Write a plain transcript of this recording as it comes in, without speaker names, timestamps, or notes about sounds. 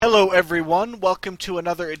Hello everyone, welcome to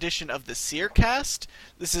another edition of the Seercast.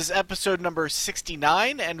 This is episode number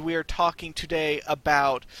 69, and we are talking today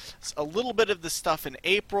about a little bit of the stuff in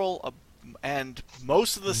April, and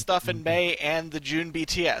most of the stuff in May, and the June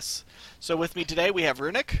BTS. So with me today we have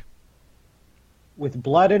Runic. With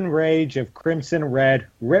blood and rage of crimson red,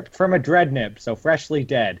 ripped from a dreadnib, so freshly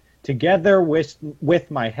dead, together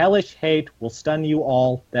with my hellish hate, will stun you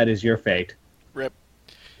all, that is your fate. Rip.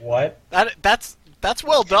 What? That's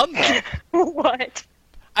well done, though. What?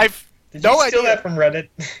 Did you steal that from Reddit?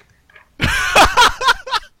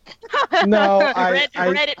 No,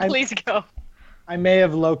 Reddit, please go. I may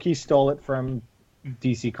have low-key stole it from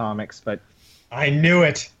DC Comics, but... I knew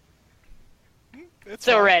it! It's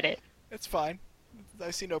so fine. Reddit. It's fine.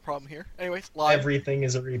 I see no problem here. Anyways, Lime. Everything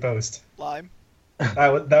is a repost. Lime.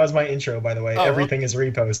 That was my intro, by the way. Oh, Everything is a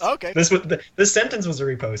repost. Okay. This sentence was a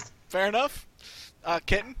repost. Fair enough.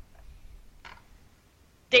 Kitten?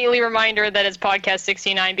 Daily reminder that it's podcast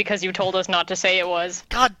 69 because you told us not to say it was.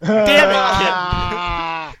 God damn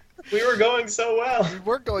it, Kitten! We were going so well. We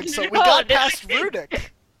were going so... We No, got past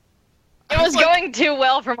Runic. It was going too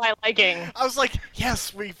well for my liking. I was like,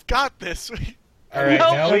 yes, we've got this. Alright,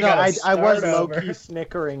 No. now we gotta I was start over. low-key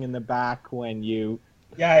snickering in the back when you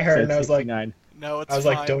Yeah, I heard, said and I was like, 69. No, it's I was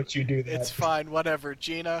fine. like, don't you do that. It's fine, whatever.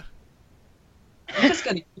 Gina? I'm just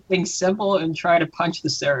going to keep things simple and try to punch the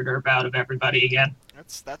Seerderp out of everybody again.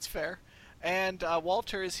 That's fair. And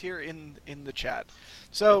Walter is here in the chat.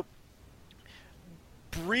 So,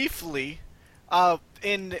 briefly,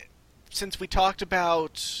 since we talked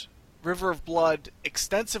about River of Blood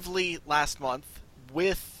extensively last month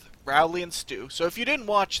with Rowley and Stu, so if you didn't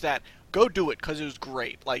watch that, go do it, because it was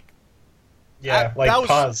great. Yeah, that was,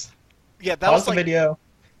 pause. Yeah, that Pause was the video.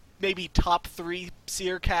 maybe top 3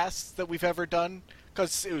 Seercasts that we've ever done,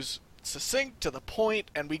 because it was succinct, to the point,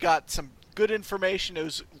 and we got some good information. It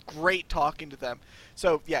was great talking to them.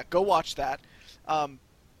 So, yeah, go watch that.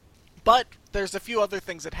 But there's a few other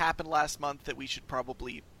things that happened last month that we should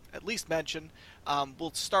probably at least mention.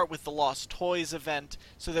 We'll start with the Lost Toys event.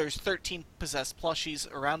 So there's 13 possessed plushies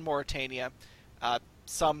around Mauritania. I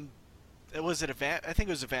think it was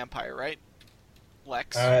a vampire, right?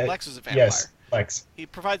 Lex. Lex was a vampire. Yes, Lex. He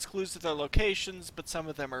provides clues to their locations, but some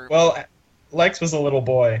of them are... Well, Lex was a little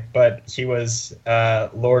boy, but he was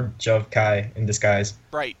Lord Jovkai in disguise.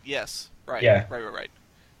 Right, yes. Right, Yeah. right.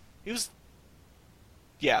 He was...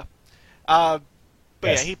 Yeah. But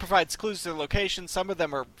Yes. yeah, he provides clues to their location. Some of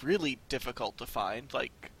them are really difficult to find.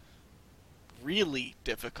 Really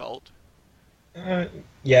difficult.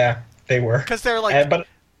 Yeah, they were. Because they're But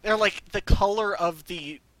they're like the color of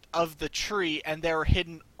the tree, and they're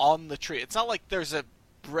hidden on the tree. It's not like there's a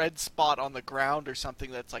red spot on the ground or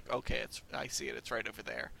something that's like, okay, I see it, it's right over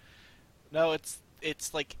there. No,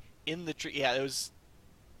 it's like in the tree. Yeah, it was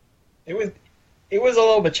it was a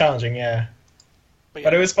little bit challenging, yeah.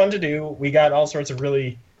 But it was fun to do. We got all sorts of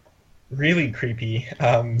really, really creepy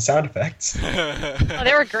sound effects. Oh,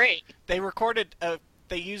 they were great. They recorded.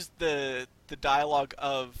 They used the dialogue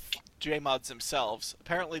of JMods themselves.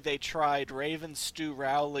 Apparently, they tried Raven, Stu,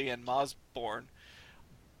 Rowley, and Mosborn,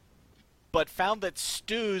 but found that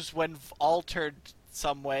Stu's, when altered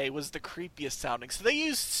some way, was the creepiest sounding. So they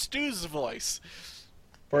used Stu's voice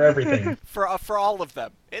For everything. for all of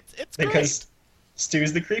them. It's Because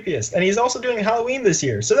Stu's the creepiest. And he's also doing Halloween this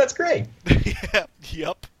year, so that's great. great. Yeah,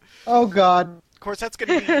 yep. Oh god. Of course, that's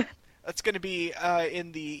gonna be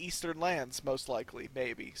in the Eastern lands, most likely,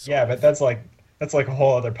 maybe. Yeah, but that's like a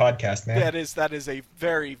whole other podcast, man. that is a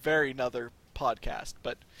very, very another podcast.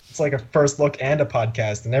 But It's like a first look and a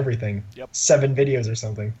podcast and everything. Yep. 7 videos or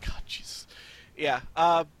something. God, jeez. Yeah.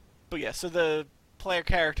 But yeah. So the player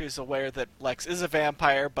character is aware that Lex is a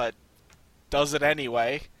vampire, but does it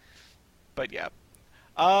anyway. But yeah.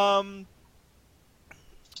 And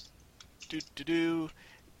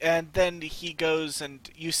then he goes, and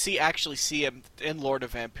you actually see him in Lord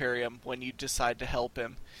of Vampirium when you decide to help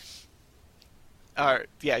him.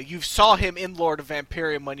 Yeah, you saw him in Lord of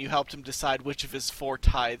Vampirium when you helped him decide which of his 4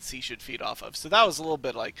 tithes he should feed off of. So that was a little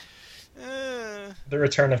bit like, The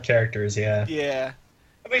return of characters, yeah. yeah.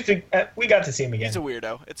 At least we got to see him again. He's a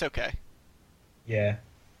weirdo. It's okay. Yeah.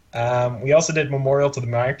 We also did Memorial to the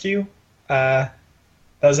Marquis.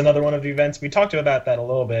 That was another one of the events. We talked about that a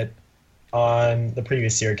little bit on the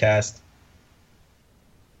previous Seercast.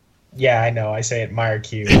 Yeah, I know. I say it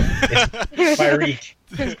Marquis. It's Myrique.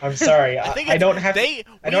 I'm sorry. I don't have. We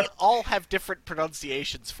all have different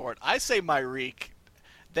pronunciations for it. I say Myrique.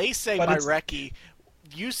 They say Myreki.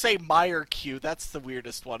 You say Myrq. That's the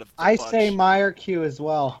weirdest one of the bunch. I say Meyer Q as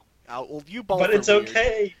well. Well, you both. But it's are weird.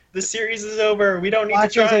 okay. The series is over. We don't need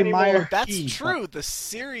Watch to as try a anymore. minor- That's Keep. true. The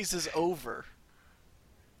series is over.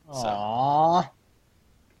 Aww.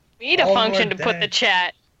 We need a All function are to put the dead.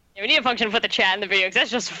 chat. Yeah, we need a function to put the chat in the video, 'cause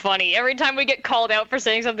that's just funny. Every time we get called out for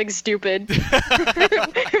saying something stupid,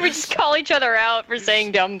 we just call each other out for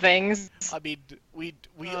saying dumb things. I mean, we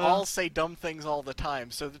all say dumb things all the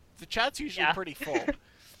time, so the chat's usually Yeah. pretty full.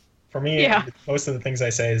 For me, Yeah. most of the things I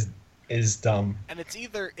say is dumb. And it's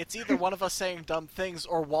either one of us saying dumb things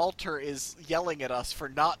or Walter is yelling at us for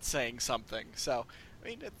not saying something. So, I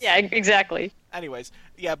mean, it's... Yeah, exactly. Anyways,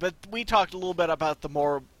 yeah, but we talked a little bit about the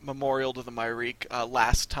Memorial to the Myrique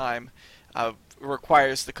last time. It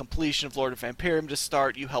requires the completion of Lord of Vampirium to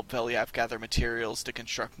start. You help Veliav gather materials to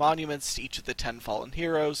construct monuments to each of the 10 fallen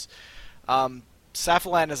heroes.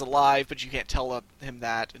 Safalan is alive, but you can't tell him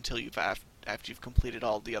that until after you've completed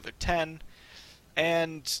all the other 10.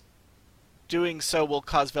 And doing so will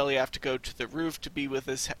cause Veliav to go to the roof to be with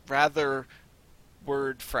his rather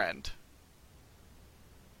word friend.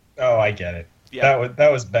 Oh, I get it. Yeah.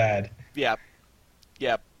 That was bad. Yeah,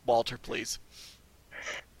 Walter, please.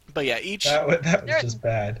 But yeah, each That was just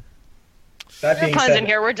bad. That There are being puns said, in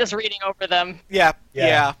here. We're just reading over them. yeah.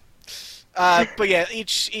 Yeah. But yeah,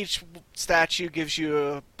 each statue gives you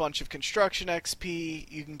a bunch of construction XP.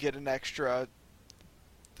 You can get an extra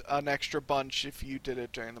bunch if you did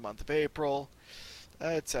it during the month of April,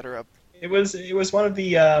 etc. it was one of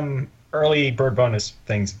the early bird bonus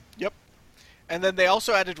things. Yep. And then they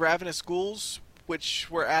also added Ravenous Ghouls, which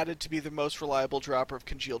were added to be the most reliable dropper of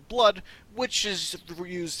congealed blood, which is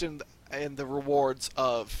used in the rewards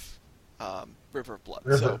of River of Blood.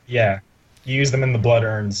 So, Yeah, you use them in the blood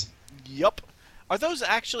urns. yep. Are those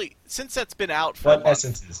actually, since that's been out for a Blood month,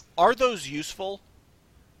 essences. are those useful?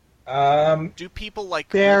 Do people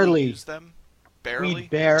Barely. really use them? Barely? We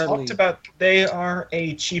barely. Talked about they are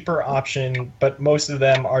a cheaper option, but most of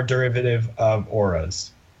them are derivative of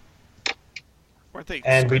auras. Weren't they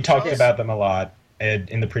And we script talked shows? about them a lot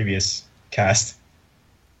in the previous cast.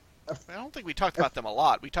 I don't think we talked about them a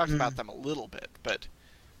lot. We talked about them a little bit, but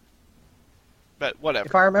whatever.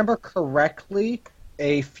 If I remember correctly,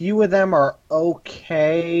 a few of them are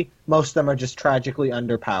okay. Most of them are just tragically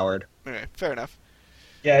underpowered. Okay, fair enough.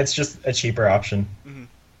 Yeah, it's just a cheaper option.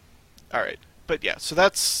 All right, but yeah, so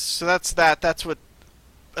that's that. That's what.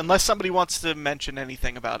 Unless somebody wants to mention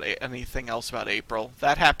anything else about April,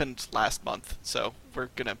 that happened last month, so we're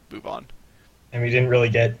gonna move on. And we didn't really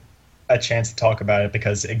get a chance to talk about it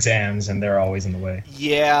because exams, and they're always in the way.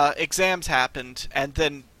 Yeah, exams happened, and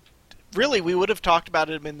then really we would have talked about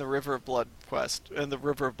it in the River of Blood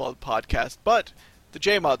podcast, but the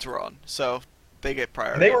J-mods were on, so they get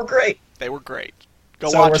priority. They were great. They were great. Go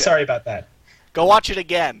So watch we're it. sorry about that. Go watch it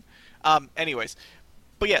again. Anyways,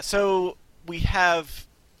 but yeah, so we have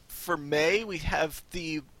for May we have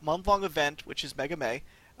the month-long event, which is Mega May,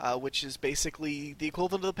 which is basically the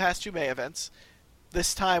equivalent of the past two May events.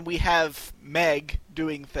 This time we have Meg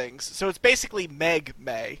doing things, so it's basically Meg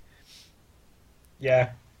May.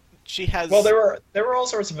 Yeah. She has. Well, there were all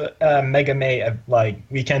sorts of Mega May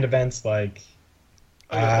weekend events. Like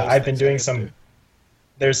Oh, yeah, those I've been things I doing did some. too.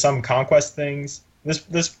 There's some conquest things.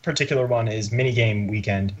 This particular one is minigame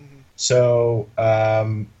weekend. Mm-hmm. So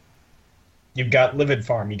you've got Livid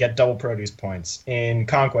Farm. You get double produce points. In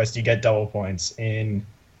Conquest, you get double points. In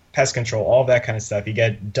Pest Control, all that kind of stuff, you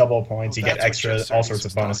get double points. You get That's what extra, Jeff all Sturgis sorts of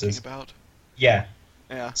was talking bonuses. About. Yeah.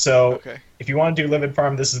 Yeah. So Okay. if you want to do Livid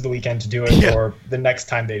Farm, this is the weekend to do it, Yeah. or the next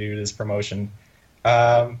time they do this promotion.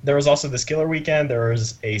 There was also the Skiller weekend. There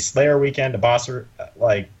was a Slayer weekend, a boss,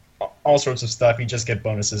 all sorts of stuff. You just get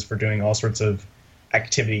bonuses for doing all sorts of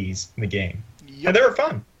activities in the game. Yep. And they were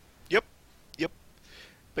fun. Yep.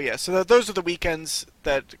 But yeah, so those are the weekends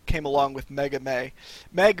that came along with Mega May.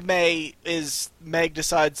 Meg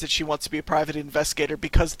decides that she wants to be a private investigator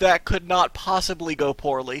because that could not possibly go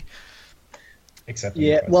poorly. Except in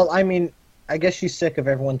Yeah, Conquest. well, I mean, I guess she's sick of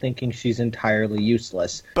everyone thinking she's entirely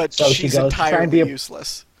useless. But So she she's goes to try and entirely be a-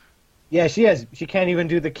 useless. Yeah, she is. She can't even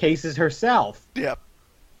do the cases herself. Yep.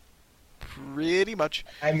 Pretty much.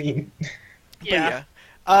 I mean, Yeah.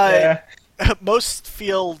 But yeah. yeah. Most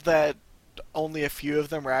feel that only a few of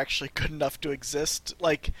them are actually good enough to exist.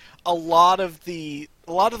 Like a lot of the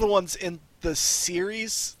ones in the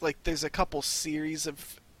series, like there's a couple series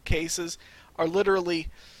of cases, are literally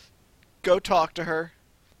go talk to her,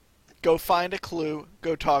 go find a clue,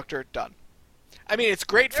 go talk to her, done. I mean, it's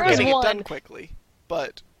great for There was getting it one- done quickly,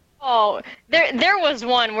 but Oh, there was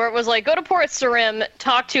one where it was like, go to Port Sarim,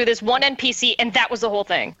 talk to this one NPC, and that was the whole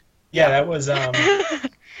thing. Yeah, that was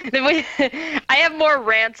I have more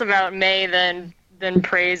rants about May than than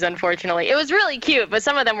praise, unfortunately. It was really cute, but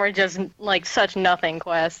some of them were just, like, such nothing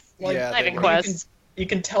quests. Like, Yeah, not they even were. quests. You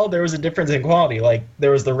can tell there was a difference in quality. Like,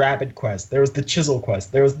 there was the Rapid quest, there was the Chisel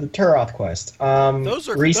quest, there was the Turoth quest. Those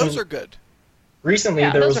are good. Recently,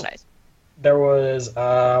 Yeah, those are nice. there was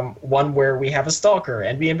one where we have a stalker,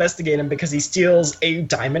 and we investigate him because he steals a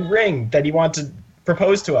diamond ring that he wanted to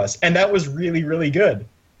propose to us, and that was really, really good.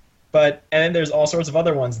 And then there's all sorts of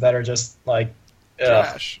other ones that are just like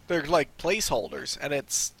trash. They're like placeholders, and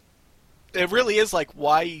it really is like,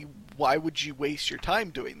 why would you waste your time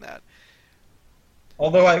doing that?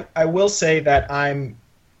 Although I will say that I'm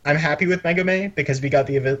happy with Mega May because we got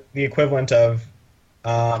the equivalent of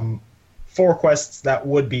 4 quests that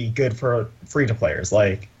would be good for free-to-players,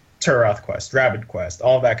 like Turoth quest, Rapid quest,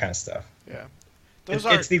 all of that kind of stuff. Yeah.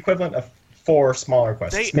 It's the equivalent of 4 smaller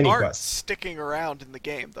quests, mini aren't quests. Sticking around in the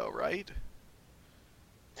game, though, right?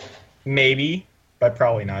 Maybe, but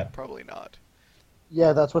probably not. Probably not.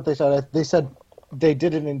 Yeah, that's what they said. They said they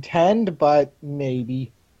didn't intend, but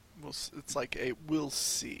maybe. It's like we'll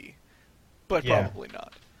see, but Yeah. probably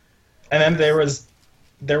not. And then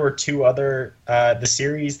there were 2 other the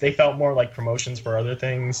series. They felt more like promotions for other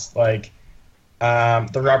things, like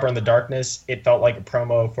the Robber in the Darkness. It felt like a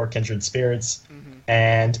promo for Kindred Spirits,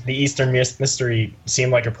 and the Eastern Mystery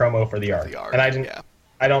seemed like a promo for the art. And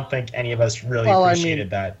I don't think any of us really appreciated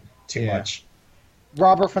that too much.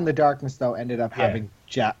 Robber from the Darkness, though, ended up having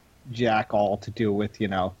Jack all to do with,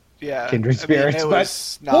 Kindred Spirits.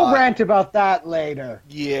 But we'll rant about that later.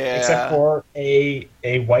 Yeah. Except for a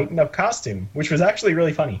whiten up costume, which was actually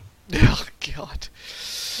really funny. Oh, God.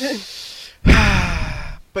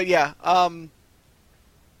 But yeah,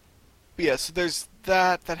 so there's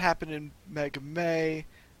that happened in Mega May.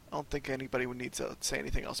 I don't think anybody would need to say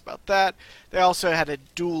anything else about that. They also had a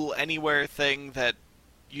Duel Anywhere thing that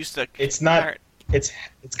used to... It's not... It's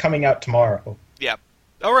coming out tomorrow. Yeah.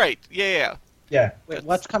 All right. Yeah. Yeah. Wait,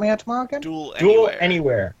 what's coming out tomorrow again? Duel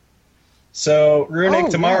Anywhere. So, Runic,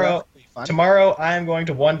 tomorrow... Yeah, tomorrow I am going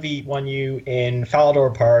to 1v1 you in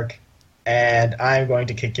Falador Park, and I am going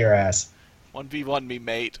to kick your ass. 1v1 me,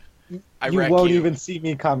 mate. You won't even see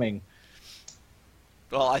me coming.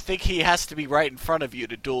 Well, I think he has to be right in front of you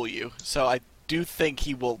to duel you, so I do think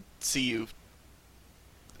he will see you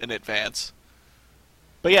in advance.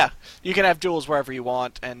 But yeah, you can have duels wherever you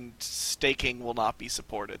want, and staking will not be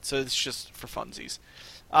supported, so it's just for funsies.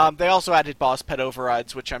 They also added boss pet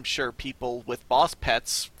overrides, which I'm sure people with boss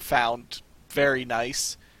pets found very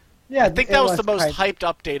nice. Yeah, I think that was the most hyped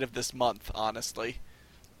update of this month, honestly.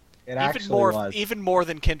 It actually was. Even more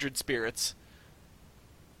than Kindred Spirits.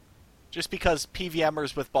 Just because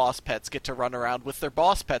PVMers with boss pets get to run around with their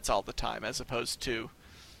boss pets all the time, as opposed to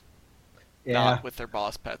not with their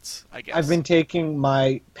boss pets, I guess. I've been taking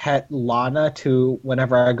my pet Lana to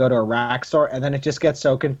whenever I go to a rack store, and then it just gets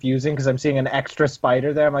so confusing because I'm seeing an extra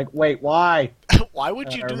spider there. I'm like, wait, why? Why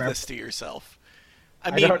would you do this to yourself?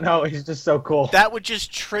 I don't know. He's just so cool. That would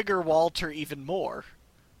just trigger Walter even more.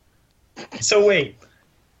 So wait,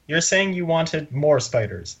 you're saying you wanted more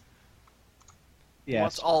spiders? He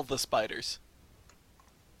wants all the spiders.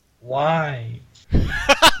 Why?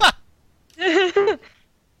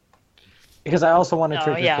 Because I also want to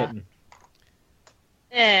trick the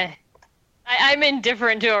kitten. I'm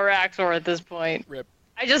indifferent to Araxor at this point. Rip.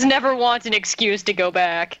 I just never want an excuse to go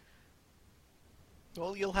back.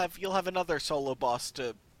 Well, you'll have another solo boss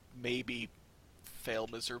to maybe fail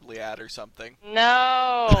miserably at or something.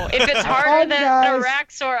 No! If it's harder than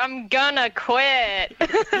Araxor, I'm gonna quit!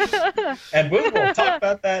 And we will talk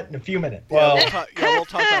about that in a few minutes. Well, we'll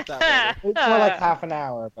talk about that later. It's for like half an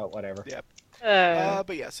hour, but whatever. Yep.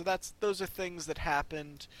 But yeah, so those are things that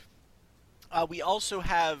happened. We also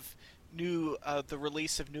have the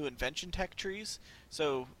release of new invention tech trees.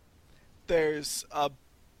 So there's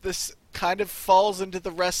this kind of falls into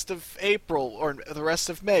the rest of April or the rest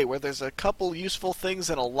of May, where there's a couple useful things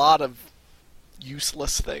and a lot of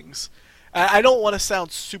useless things. I don't want to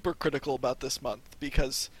sound super critical about this month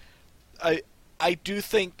because I do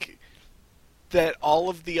think that all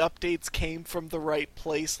of the updates came from the right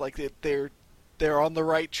place, like they're on the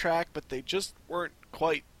right track, but they just weren't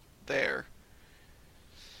quite there.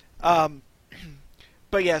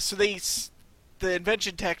 But yeah, so the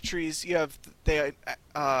invention tech trees, they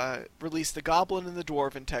released the Goblin and the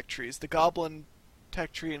Dwarven tech trees. The Goblin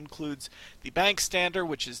tech tree includes the Bank Stander,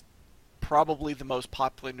 which is probably the most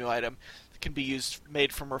popular new item. It can be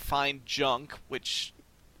made from refined junk, which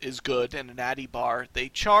is good, and an addy bar. They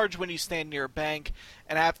charge when you stand near a bank,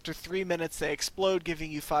 and after 3 minutes they explode,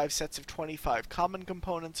 giving you 5 sets of 25 common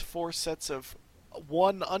components, 4 sets of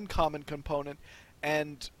 1 uncommon component,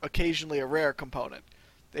 and occasionally a rare component.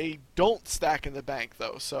 They don't stack in the bank,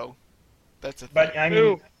 though, so that's a thing. But I mean,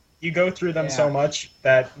 Ooh. you go through them Yeah. so much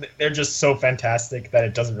that they're just so fantastic that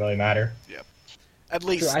it doesn't really matter. At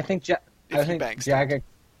least True, I think if I you think bank stack. Jagex.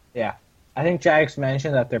 Yeah, I think Jagex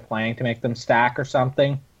mentioned that they're planning to make them stack or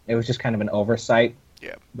something. It was just kind of an oversight.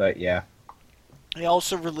 Yeah. But yeah. They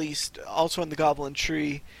also released, also in the Goblin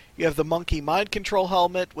Tree, you have the Monkey Mind Control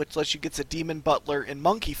Helmet, which lets you get a Demon Butler in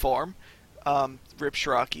monkey form, Rip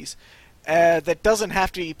Shirakis, that doesn't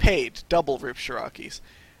have to be paid, double Rip Shirakis.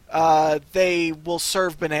 They will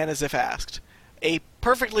serve bananas if asked. A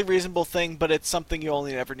perfectly reasonable thing, but it's something you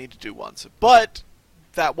only ever need to do once. But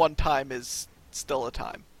that one time is still a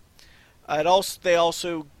time. They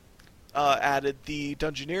also added the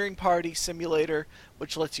Dungeoneering Party Simulator,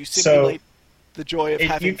 which lets you simulate the joy of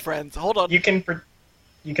having friends. Hold on. You can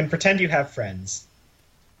pretend you have friends.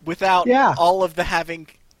 Without Yeah. all of the having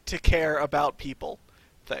to care about people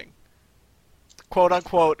thing. Quote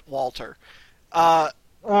unquote Walter. It's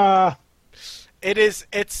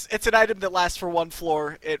an item that lasts for one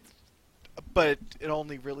floor, but it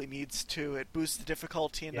only really needs two. It boosts the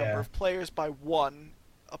difficulty and number Yeah. of players by 1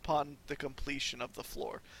 upon the completion of the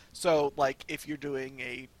floor. So, like, if you're doing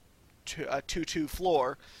a 2-2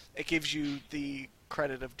 floor, it gives you the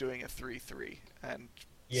credit of doing a 3-3, and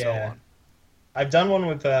so Yeah. on. I've done one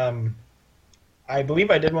with I believe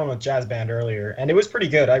I did one with Jazz Band earlier, and it was pretty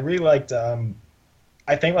good. I really liked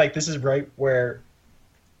I think like this is right where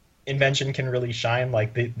invention can really shine,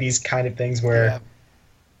 like these kind of things where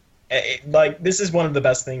like this is one of the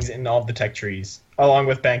best things in all of the tech trees, along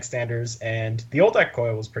with bank standards, and the old deck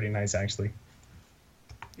coil was pretty nice actually.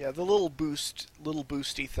 Yeah, the little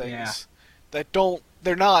boosty things Yeah.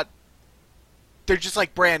 they're just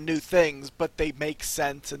like brand new things, but they make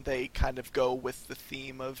sense and they kind of go with the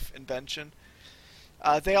theme of invention.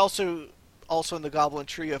 They also in the Goblin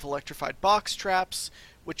Tree have electrified box traps,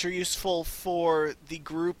 which are useful for the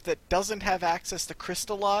group that doesn't have access to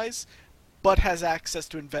crystallize, but has access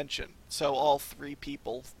to invention. So all 3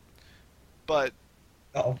 people. But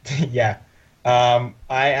Oh yeah, I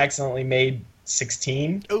accidentally made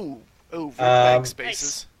 16. rip bank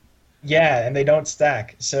spaces. Yeah, and they don't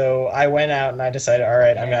stack. So I went out and I decided, all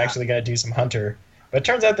right, I'm Yeah. actually going to do some Hunter. But it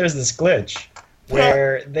turns out there's this glitch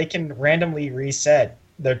where they can randomly reset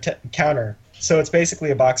their counter. So it's basically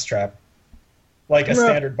a box trap, like a Yeah.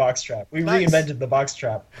 standard box trap. We Nice. reinvented the box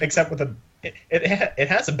trap, except with it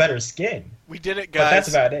has a better skin, We did it, but guys. that's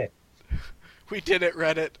about it. We did it,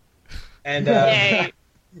 Reddit. And Yay.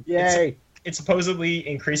 Yay! it supposedly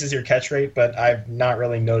increases your catch rate, but I've not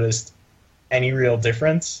really noticed any real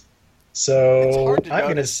difference. It's So hard to I'm going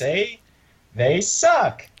to notice. say they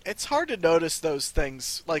suck. It's hard to notice those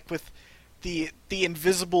things, like with the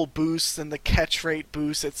invisible boosts and the catch rate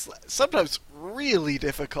boosts. It's sometimes really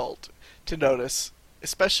difficult to notice,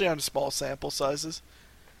 especially on small sample sizes.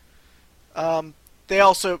 You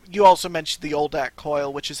also mentioned the Oldak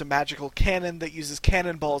Coil, which is a magical cannon that uses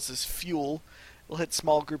cannonballs as fuel. It'll hit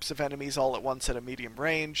small groups of enemies all at once at a medium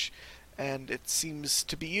range, and it seems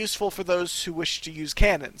to be useful for those who wish to use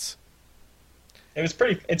cannons.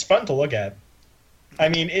 It's fun to look at. I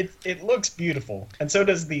mean, it looks beautiful, and so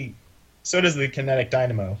does the kinetic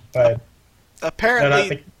dynamo. But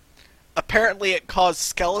Apparently, it caused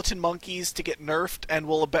skeleton monkeys to get nerfed and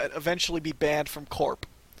will eventually be banned from Corp.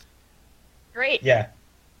 Great. yeah,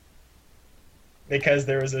 because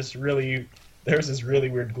there was this really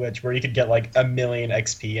weird glitch where you could get like 1,000,000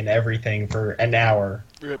 XP and everything for an hour,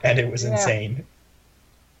 Rip. and it was Yeah. insane.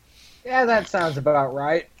 Yeah, that sounds about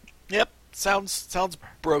right. Yep, sounds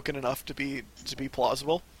broken enough to be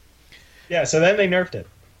plausible. Yeah, so then they nerfed it.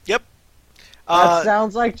 Yep. That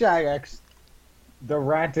sounds like Jagex. The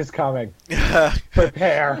rant is coming.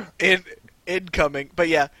 Prepare. Incoming, but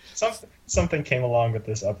yeah, Something came along with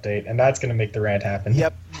this update, and that's going to make the rant happen.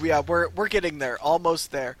 yep, yeah, we're getting there,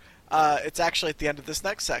 almost there. It's actually at the end of this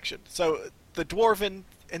next section. So the dwarven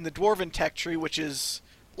tech tree, which is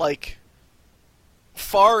like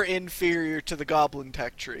far inferior to the goblin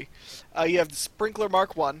tech tree, you have the Sprinkler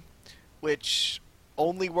Mark 1, which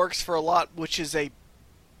only works for which is a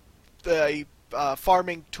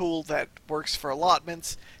farming tool that works for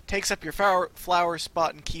allotments, takes up your flower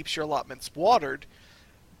spot and keeps your allotments watered,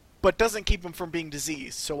 but doesn't keep them from being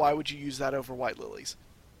diseased. So why would you use that over white lilies?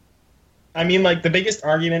 I mean, like, the biggest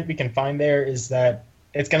argument we can find there is that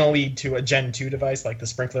it's going to lead to a Gen 2 device like the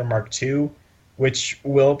Sprinkler Mark 2, which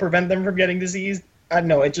will prevent them from getting diseased. I don't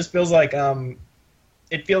know, it just feels like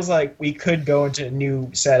we could go into a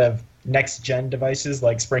new set of next-gen devices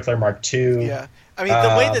like Sprinkler Mark 2. Yeah. I mean,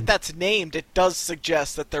 the way that that's named, it does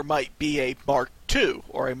suggest that there might be a Mark 2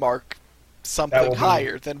 or a Mark something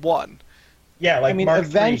higher than 1. Yeah, like I mean, Mark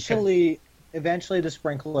III eventually the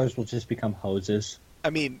sprinklers will just become hoses.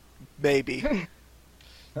 I mean, maybe.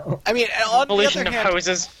 I mean, on the Evolution other of hand,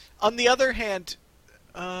 hoses. on the other hand,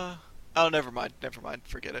 oh, never mind,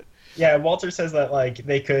 forget it. Yeah, Walter says that like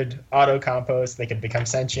they could auto compost, they could become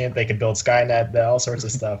sentient, they could build Skynet, all sorts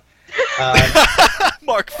of stuff.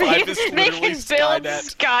 Mark 5 is They literally can build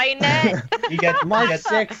Skynet. You get Mark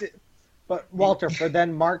 6, but Walter, for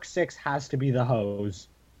then Mark 6 has to be the hose.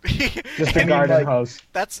 Just a garden hose.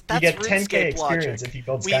 That's you get 10K RuneScape experience logic. if you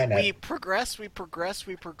build Skynet. We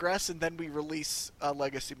progress, and then we release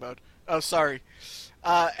Legacy mode. Oh, sorry.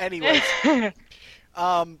 Anyways.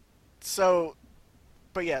 So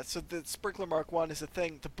the Sprinkler Mark 1 is a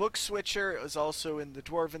thing. The Book Switcher is also in the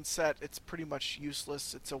Dwarven set. It's pretty much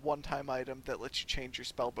useless. It's a one-time item that lets you change your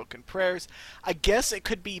spellbook and prayers. I guess it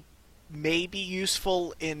could be maybe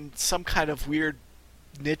useful in some kind of weird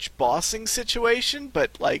niche bossing situation,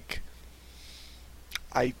 but like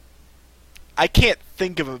I can't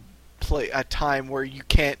think of a time where you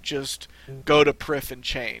can't just go to Prif and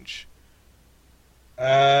change.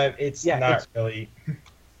 It's not really.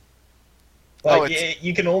 Like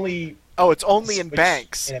you can only. Oh, it's only in switch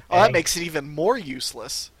banks. in a Oh, that bank. makes it even more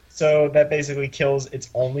useless. So that basically kills its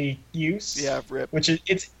only use. Yeah, rip. Which is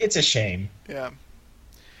it's a shame. Yeah.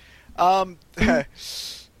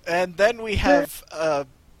 And then we have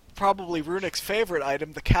probably Runik's favorite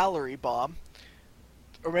item, the calorie bomb.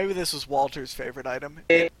 Or maybe this was Walter's favorite item.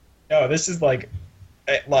 No, this is like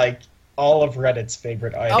all of Reddit's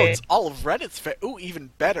favorite item. Oh, it's all of Reddit's Ooh,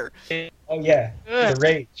 even better. Oh yeah, the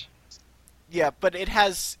rage. Yeah, but it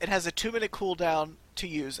has a 2-minute cooldown to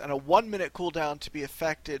use and a 1-minute cooldown to be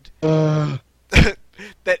affected.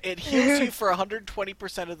 That it heals you for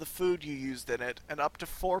 120% of the food you used in it, and up to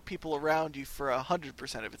 4 people around you for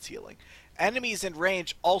 100% of its healing. Enemies in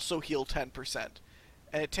range also heal 10%,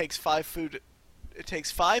 and it takes 5 food. It takes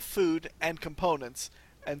 5 food and components,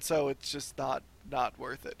 and so it's just not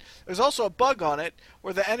worth it. There's also a bug on it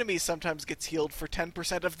where the enemy sometimes gets healed for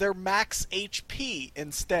 10% of their max HP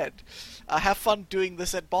instead. Have fun doing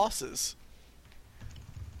this at bosses.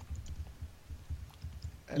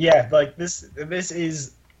 Yeah, like this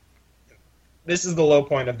is the low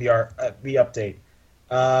point of the update.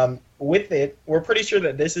 With it, we're pretty sure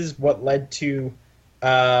that this is what led to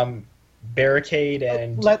Barricade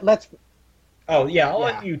and. Let's. Oh yeah, I'll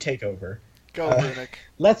let you take over. Go, Runic.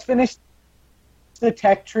 Let's finish the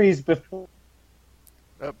tech trees before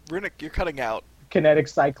Runic, you're cutting out. Kinetic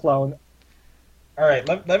Cyclone. All right,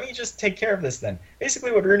 let me just take care of this then.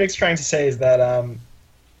 Basically, what Runic's trying to say is that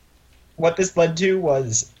what this led to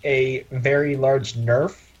was a very large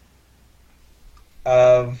nerf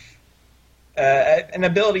of an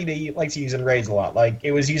ability that you like to use in raids a lot. Like,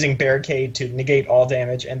 it was using Barricade to negate all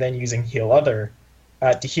damage and then using Heal Other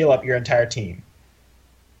to heal up your entire team.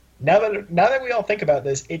 Now that we all think about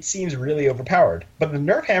this, it seems really overpowered. But the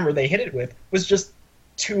nerf hammer they hit it with was just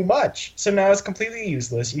too much. So now it's completely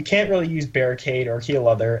useless. You can't really use Barricade or Heal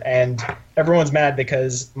Other, and everyone's mad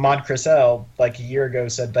because Mod Chris L, like a year ago,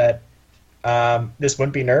 said that this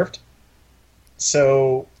wouldn't be nerfed.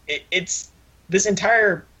 So it's this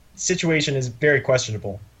entire situation is very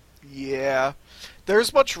questionable. Yeah.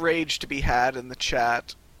 There's much rage to be had in the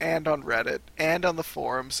chat, and on Reddit, and on the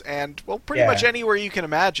forums, and, well, pretty much anywhere you can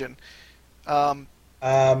imagine. Mod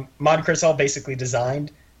Chris L basically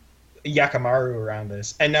designed Yakamaru around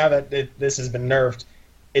this, and now that this has been nerfed,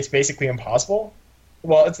 it's basically impossible.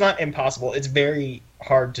 Well, it's not impossible, it's very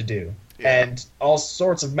hard to do. Yeah. And all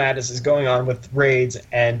sorts of madness is going on with raids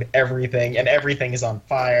and everything is on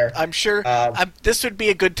fire. I'm sure this would be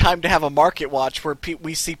a good time to have a market watch where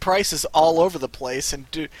we see prices all over the place and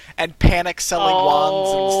panic selling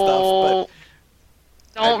wands and stuff.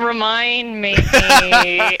 But don't remind me.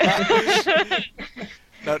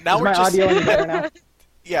 No, now Is we're my just audio any better now?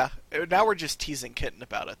 Yeah. Now we're just teasing Kitten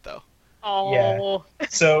about it, though. Oh. Yeah.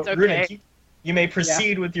 So, okay. Runic, you may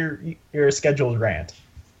proceed with your scheduled rant.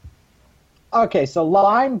 Okay, so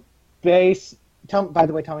Lime base. By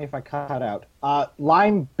the way, tell me if I cut out.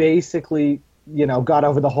 Lime basically, got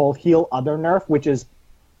over the whole heal other nerf, which is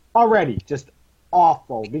already just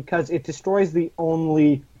awful because it destroys the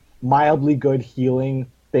only mildly good healing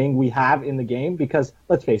thing we have in the game. Because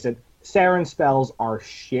let's face it, Saren spells are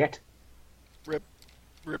shit. Rip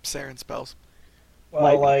Saren spells.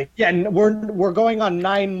 Well, we're going on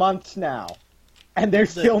 9 months now, and they're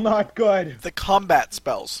still not good. The combat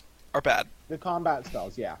spells are bad. The combat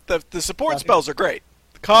spells, yeah. The support spells are great.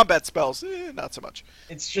 The combat spells, not so much.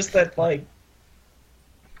 It's just that, like,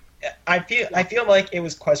 I feel like it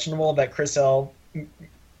was questionable that Chris L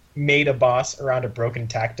made a boss around a broken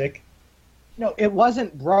tactic. No, it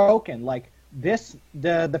wasn't broken. Like,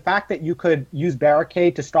 the fact that you could use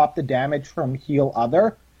Barricade to stop the damage from Heal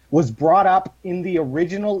Other was brought up in the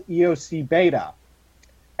original EOC beta.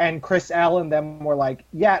 And Chris L and them were like,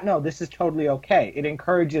 yeah, no, this is totally okay. It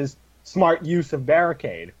encourages smart use of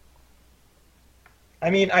Barricade. I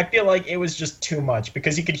mean, I feel like it was just too much,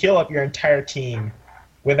 because you could heal up your entire team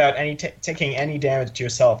without taking any damage to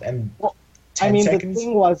yourself. And 10 seconds? The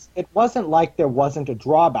thing was, it wasn't like there wasn't a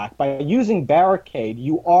drawback. By using Barricade,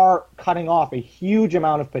 you are cutting off a huge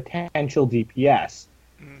amount of potential DPS.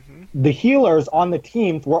 Mm-hmm. The healers on the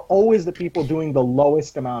teams were always the people doing the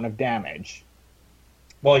lowest amount of damage.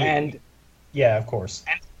 Well, yeah, of course.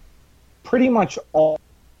 And pretty much all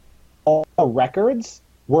records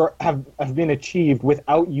have been achieved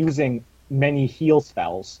without using many heal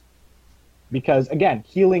spells. Because, again,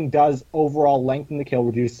 healing does overall lengthen the kill,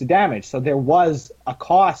 reduce the damage. So there was a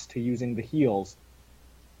cost to using the heals.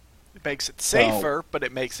 It makes it safer, but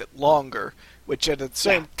it makes it longer, which at the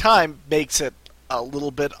same time makes it a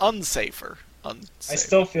little bit unsafer. I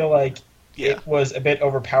still feel like it was a bit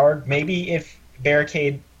overpowered. Maybe if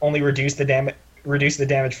Barricade only reduced the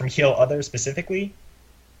damage from Heal Other specifically,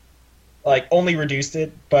 like only reduced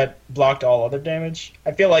it but blocked all other damage,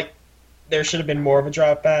 I feel like there should have been more of a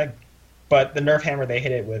drop back. But the Nerf hammer they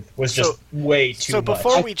hit it with was just way too much. So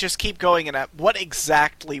before we just keep going in, what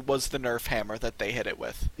exactly was the Nerf hammer that they hit it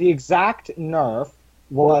with? The exact Nerf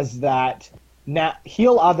was that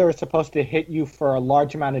Heal Other is supposed to hit you for a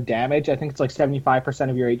large amount of damage. I think it's like 75%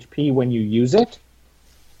 of your HP when you use it.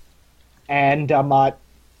 And that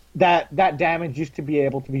damage used to be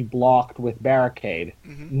able to be blocked with Barricade.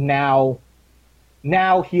 Mm-hmm.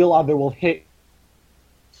 Now Heal Other will hit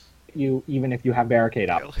you even if you have Barricade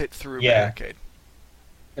up. It'll hit through Barricade.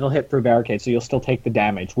 It'll hit through Barricade, so you'll still take the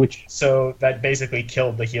damage. So that basically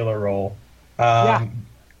killed the healer roll.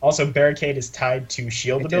 Also, Barricade is tied to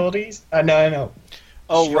shield abilities. No.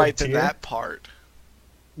 Oh, shield right, tier. to that part.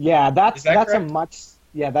 Yeah, that's correct?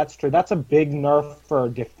 that's true. That's a big nerf for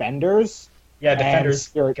defenders. Yeah, defenders and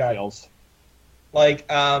spirit heals. Like,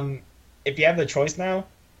 if you have the choice now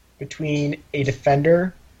between a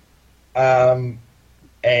defender,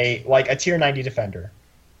 a tier 90 defender,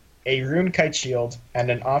 a rune kite shield,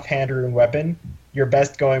 and an offhand rune weapon, you're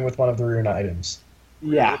best going with one of the rune items.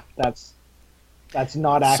 Yeah, that's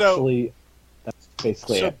not actually. That's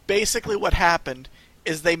basically it. So basically, what happened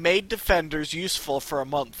is they made defenders useful for a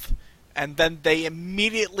month, and then they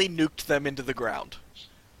immediately nuked them into the ground.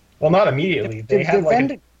 Well, not immediately. They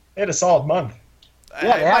had a solid month.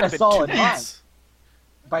 Yeah, they had a solid 2 month. months.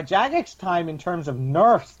 By Jagex's time, in terms of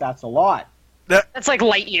nerfs, that's a lot. That's like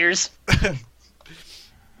light years.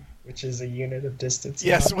 Which is a unit of distance.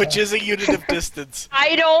 Yes, which is a unit of distance.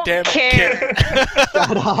 I don't care.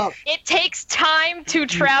 Shut up. It takes time to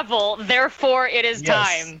travel, therefore it is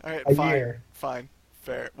time. All right, A fine. year. Fine.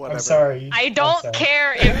 Fair. Whatever. I'm sorry. I don't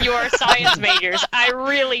care if you're science majors. I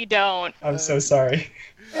really don't. I'm so sorry.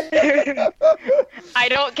 I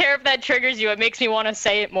don't care if that triggers you. It makes me want to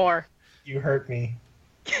say it more. You hurt me.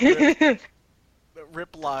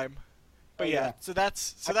 Rip Lime. But yeah, so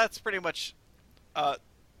that's pretty much.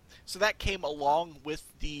 So that came along with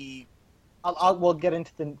the. We'll get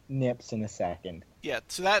into the nips in a second. Yeah,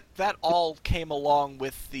 so that all came along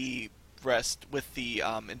with the rest, with the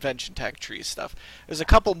invention tech tree stuff. There's a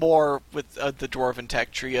couple more with the Dwarven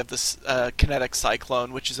tech tree of this kinetic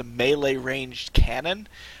cyclone, which is a melee ranged cannon,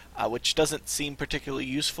 which doesn't seem particularly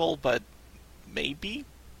useful, but maybe.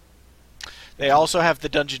 They also have the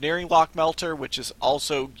Dungeoneering Lock Melter, which is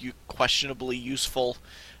also questionably useful,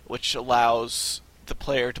 which allows the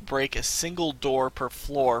player to break a single door per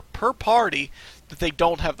floor per party that they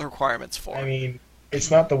don't have the requirements for. I mean,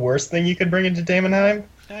 it's not the worst thing you could bring into Daemonheim.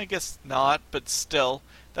 I guess not, but still.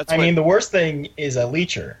 I mean, the worst thing is a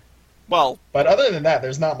Leecher. Well... But other than that,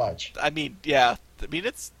 there's not much. I mean, yeah. I mean,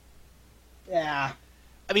 it's... Yeah.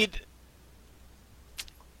 I mean...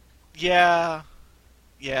 Yeah...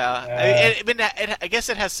 Yeah, I guess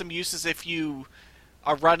it has some uses if you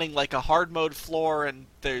are running like a hard mode floor and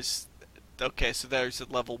there's a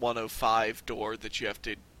level 105 door that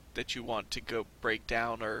you want to go break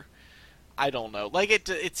down, or I don't know. Like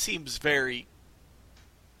it seems very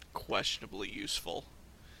questionably useful.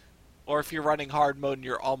 Or if you're running hard mode and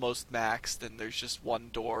you're almost maxed and there's just one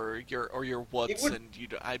door, or you're woods and you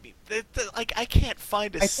don't, I mean, like I can't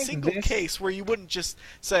find a single case where you wouldn't just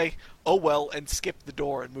say, "Oh well," and skip the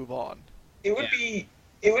door and move on. It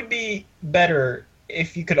would be better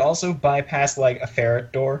if you could also bypass like a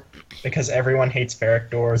ferret door, because everyone hates ferret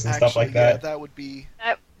doors and stuff like that. Yeah, that would be.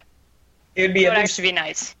 It would be at least actually be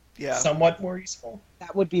nice. Yeah. Somewhat more useful.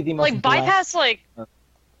 That would be the most Like bypass like.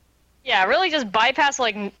 Yeah, really just bypass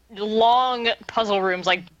like long puzzle rooms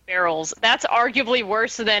like barrels. That's arguably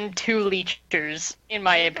worse than 2 leechers, in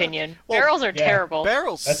my opinion. Well, barrels are yeah, terrible.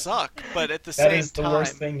 Barrels That's- suck, but at the That same is the time,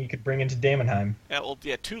 worst thing you could bring into Daemonheim. yeah, well,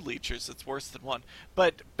 yeah, 2 leechers. It's worse than 1.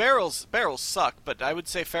 But barrels suck. But I would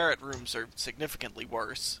say ferret rooms are significantly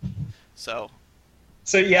worse. So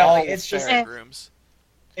So yeah, all like, it's just ferret rooms.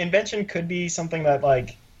 invention could be something that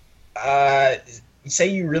like, say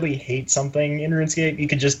you really hate something in RuneScape, you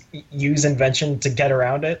could just use invention to get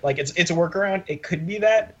around it. Like it's a workaround. It could be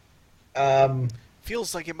that.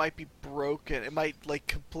 Feels like it might be broken. It might like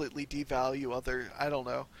completely devalue other. I don't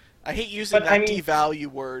know. I hate using But, that I mean- devalue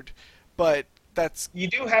word, but that's You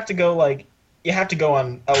do have to go like you have to go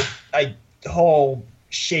on a whole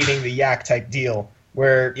shading the yak type deal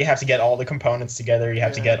where you have to get all the components together, you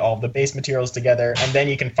have to Yeah. get all the base materials together, and then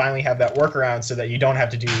you can finally have that workaround so that you don't have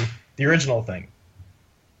to do the original thing.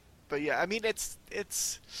 But yeah, I mean it's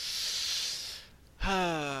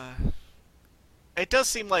it does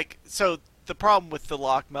seem like so the problem with the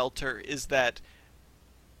lock melter is that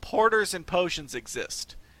porters and potions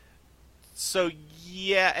exist. So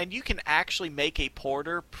yeah, and you can actually make a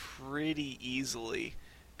porter pretty easily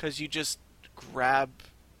cuz you just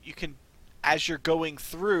you can as you're going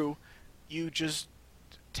through, you just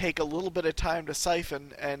take a little bit of time to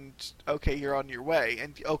siphon and okay, you're on your way.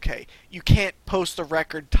 And okay, you can't post a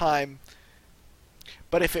record time,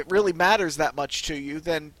 but if it really matters that much to you,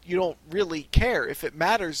 then you don't really care. If it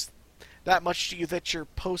matters that much to you that you're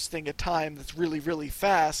posting a time that's really, really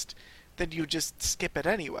fast, then you just skip it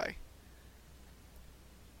anyway.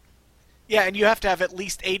 Yeah, and you have to have at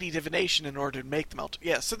least 80 divination in order to make the melter.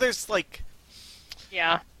 Yeah, so there's like...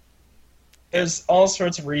 Yeah. There's all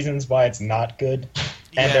sorts of reasons why it's not good,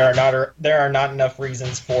 and Yeah. there are not enough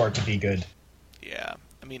reasons for it to be good. Yeah,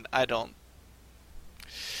 I mean, I don't...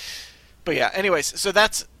 But yeah, anyways, so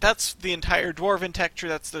that's the entire Dwarven tech tree,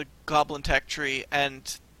 that's the Goblin tech tree,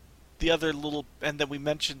 and the other little... And then we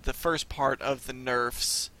mentioned the first part of the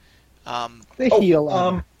nerfs. The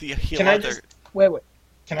heal. The heal Can I other... Um, wait.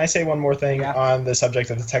 Can I say one more thing Yeah. on the subject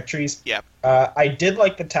of the tech trees? Yeah. I did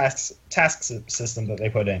like the task system that they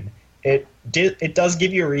put in. It does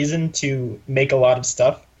give you a reason to make a lot of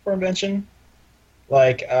stuff for invention,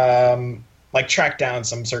 like track down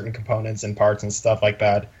some certain components and parts and stuff like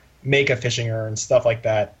that, make a fishing urn, stuff like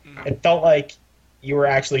that. Mhm. It felt like you were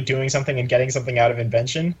actually doing something and getting something out of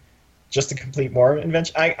invention, just to complete more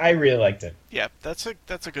invention. I really liked it. Yeah, that's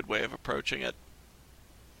a good way of approaching it.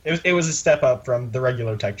 It was a step up from the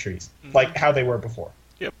regular tech trees, Mhm. like how they were before.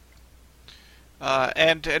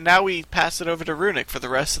 And now we pass it over to Runic for the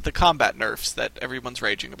rest of the combat nerfs that everyone's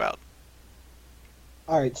raging about.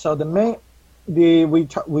 All right, so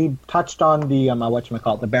we touched on the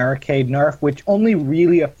the barricade nerf, which only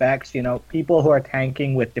really affects people who are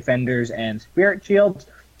tanking with defenders and spirit shields,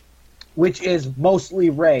 which is mostly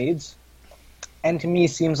raids, and to me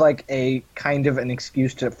seems like a kind of an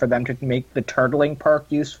excuse for them to make the turtling perk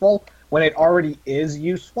useful when it already is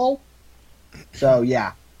useful. So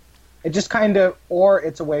yeah. It just kind of, or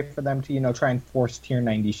it's a way for them to, try and force tier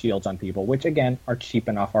 90 shields on people, which again are cheap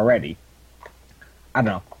enough already. I don't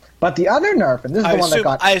know. But the other nerf, and this is the one that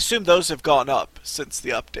got... I assume those have gone up since the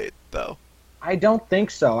update, though. I don't think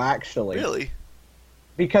so, actually. Really?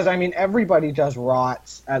 Because, I mean, everybody does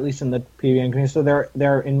rots, at least in the PvM community, so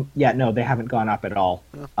they're in... Yeah, no, they haven't gone up at all.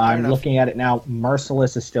 Fair I'm enough. looking at it now.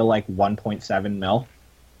 Merciless is still like 1.7 mil.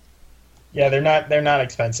 Yeah, they're not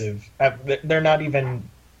expensive. They're not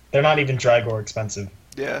even Dragor expensive.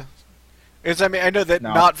 Yeah. Because, I mean, I know that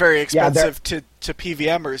No. not very Yeah, expensive to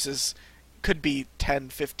PVMers could be 10,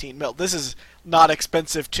 15 mil. This is not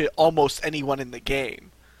expensive to almost anyone in the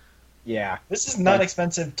game. Yeah. This is not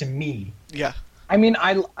expensive to me. Yeah. I mean,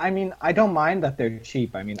 I don't mind that they're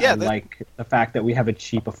cheap. I mean, Yeah, I like the fact that we have a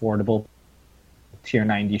cheap, affordable tier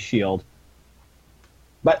 90 shield.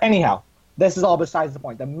 But anyhow, this is all besides the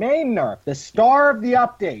point. The main nerf, the star of the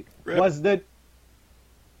update, Rip. was the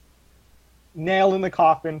nail in the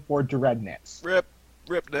coffin for Dreadnips. Rip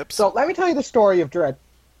nips. So let me tell you the story of the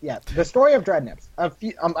story of Dreadnips.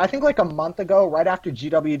 I think like a month ago, right after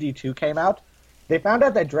GWD2 came out, they found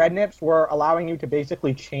out that Dreadnips were allowing you to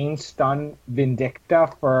basically chain stun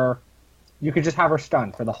Vindicta for... You could just have her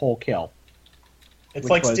stunned for the whole kill. It's Which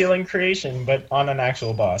like was- stealing creation, but on an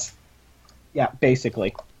actual boss. Yeah,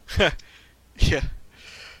 basically. yeah.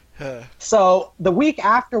 So the week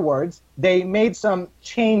afterwards, they made some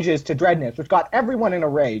changes to Dreadnips, which got everyone in a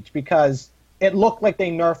rage because it looked like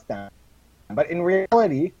they nerfed them. But in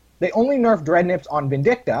reality, they only nerfed Dreadnips on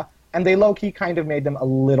Vindicta, and they low-key kind of made them a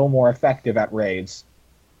little more effective at raids.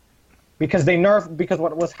 Because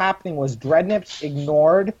what was happening was Dreadnips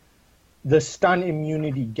ignored the stun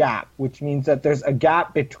immunity gap, which means that there's a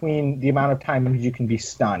gap between the amount of time you can be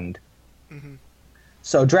stunned. Mm-hmm.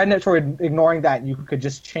 So Dreadnips were ignoring that. You could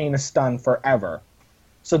just chain a stun forever.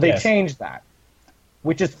 So they changed that,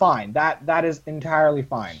 which is fine. That is entirely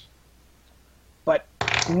fine. But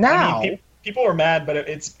now... I mean, people were mad, but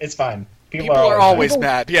it's fine. People are always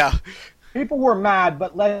mad, yeah. People were mad,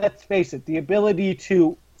 but let's face it, the ability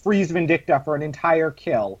to freeze Vindicta for an entire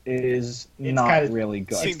kill is not really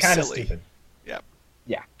good. It's kind of stupid. Yep.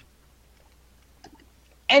 Yeah.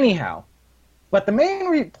 Anyhow, but the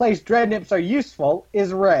main place Dreadnips are useful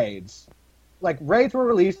is raids. Like, raids were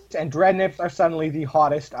released, and Dreadnips are suddenly the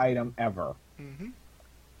hottest item ever. Mm-hmm.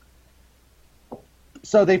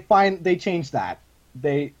 So they changed that.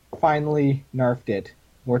 They finally nerfed it.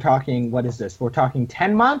 We're talking, what is this? We're talking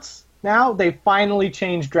 10 months now? They finally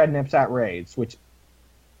changed Dreadnips at raids, which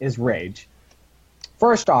is rage.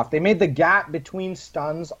 First off, they made the gap between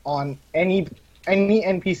stuns on any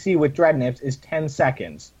NPC with Dreadnips is 10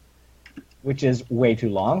 seconds, which is way too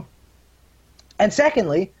long. And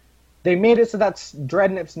secondly, they made it so that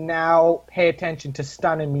Dreadnips now pay attention to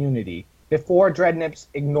stun immunity. Before, Dreadnips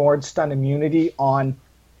ignored stun immunity on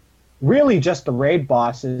really just the raid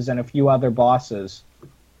bosses and a few other bosses.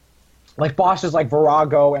 Like bosses like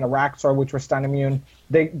Virago and Araxor, which were stun immune,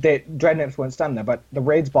 Dreadnips wouldn't stun them, but the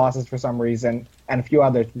raids bosses, for some reason, and a few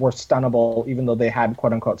others were stunnable, even though they had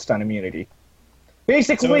quote-unquote stun immunity.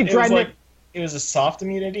 Basically, so it was a soft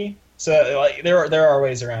immunity? So like, there are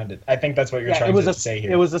ways around it. I think that's what you're trying to say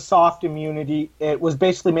here. It was a soft immunity. It was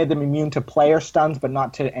basically made them immune to player stuns, but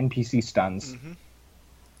not to NPC stuns. Mm-hmm.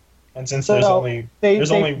 And since there's only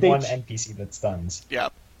one NPC that stuns.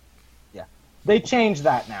 Yep. Yeah. They changed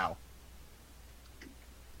that now.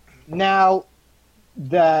 Now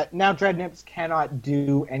Dreadnips cannot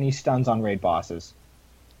do any stuns on raid bosses.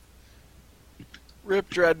 Rip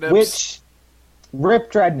Dreadnips.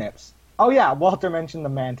 Rip Dreadnips. Oh yeah, Walter mentioned the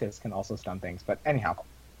Mantis can also stun things, but anyhow.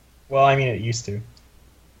 Well, I mean, it used to.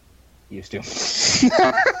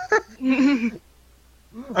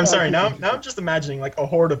 I'm sorry, now I'm just imagining like a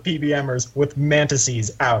horde of PBMers with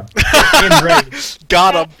mantises out in raid.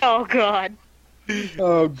 Got him. Oh god.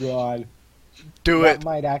 Oh god. That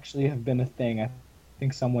might actually have been a thing. I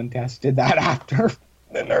think someone tested that after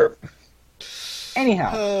the nerf.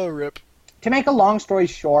 Anyhow. Oh, rip. To make a long story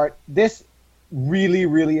short, this really,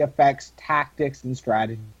 really affects tactics and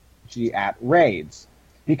strategy at raids.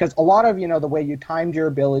 Because a lot of, the way you timed your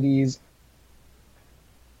abilities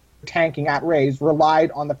tanking at raids relied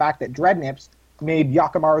on the fact that Dreadnips made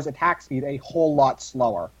Yakimaru's attack speed a whole lot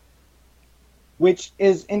slower. Which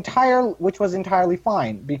was entirely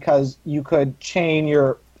fine, because you could chain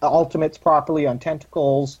your ultimates properly on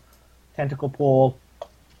tentacles, tentacle pull.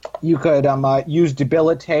 You could use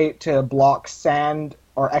debilitate to block sand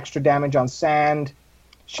or extra damage on sand,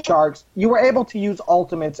 sharks. You were able to use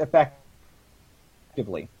ultimates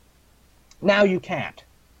effectively. Now you can't,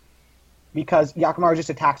 because Yakimaru just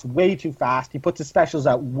attacks way too fast. He puts his specials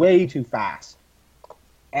out way too fast,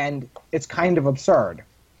 and it's kind of absurd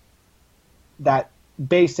that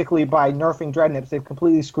basically by nerfing Dreadnips, they've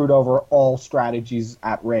completely screwed over all strategies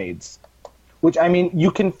at raids. Which, I mean,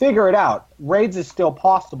 you can figure it out. Raids is still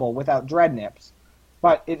possible without Dreadnips,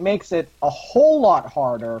 but it makes it a whole lot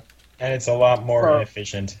harder. And it's a lot more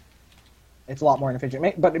inefficient. It's a lot more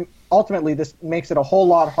inefficient. But ultimately, this makes it a whole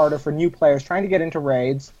lot harder for new players trying to get into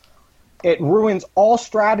raids. It ruins all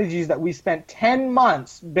strategies that we spent 10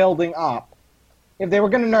 months building up. If they were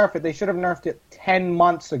going to nerf it, they should have nerfed it 10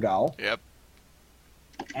 months ago. Yep.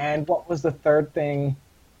 And what was the third thing?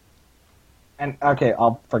 And okay,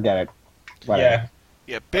 I'll forget it. Whatever.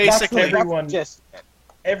 Yeah, basically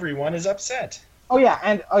everyone is upset. Oh yeah,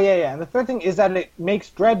 and the third thing is that it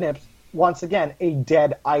makes Dreadnips once again a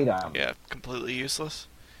dead item. Yeah, completely useless.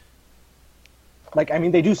 Like, I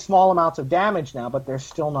mean, they do small amounts of damage now, but they're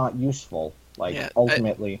still not useful.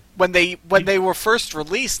 Ultimately, when they were first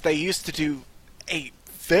released, they used to do a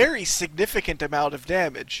very significant amount of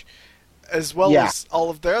damage, as well as all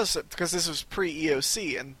of theirs, because this was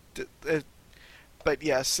pre-EOC, and but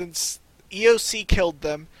yeah, since EOC killed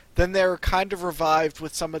them, then they were kind of revived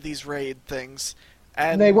with some of these raid things,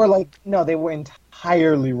 and they were they were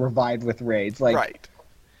entirely revived with raids. Right.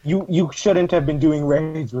 You shouldn't have been doing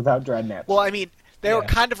raids without Dreadnips. Well, I mean, they were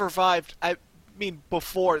kind of revived. I mean,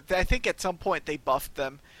 before, I think at some point they buffed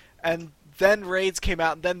them, and then raids came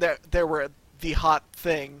out, and then there were the hot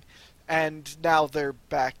thing, and now they're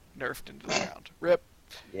back nerfed into the ground. Rip.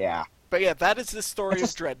 Yeah. But yeah, that is the story of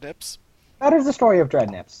Dreadnips. That is the story of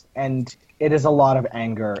Dreadnips, and it is a lot of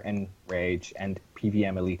anger and rage and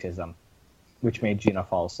PVM elitism. which made Gina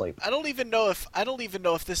fall asleep. I don't even know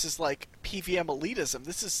if this is like PVM elitism.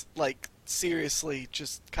 This is like seriously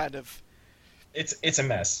just kind of. It's a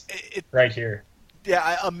mess. Right here.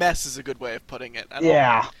 Yeah, a mess is a good way of putting it.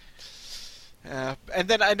 Yeah. And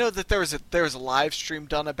then I know that there was a live stream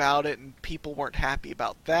done about it, and people weren't happy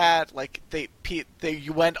about that. Like they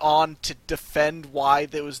went on to defend why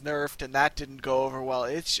it was nerfed, and that didn't go over well.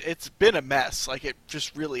 It's been a mess. Like it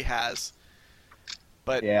just really has.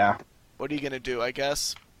 But yeah, what are you gonna do? I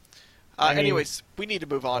guess. I mean, anyways, we need to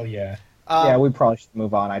move on. Oh yeah. Yeah, we probably should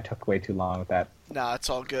move on. I took way too long with that. Nah,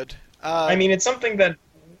 it's all good. I mean, it's something that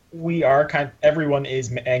everyone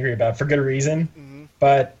is angry about for good reason,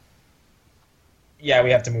 but. Yeah,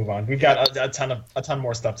 we have to move on. We've got a ton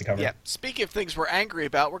more stuff to cover. Yeah. Speaking of things we're angry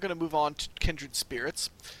about, we're going to move on to Kindred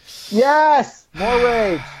Spirits. Yes, more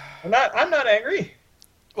rage. I'm not angry.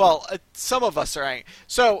 Well, some of us are angry.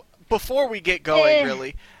 So before we get going,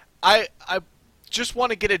 really, I just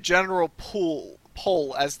want to get a general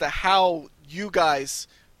poll as to how you guys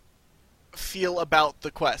feel about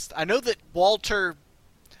the quest. I know that Walter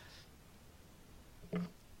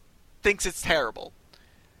thinks it's terrible.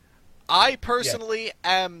 I personally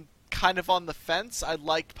am kind of on the fence. I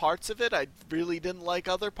liked parts of it. I really didn't like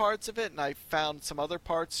other parts of it, and I found some other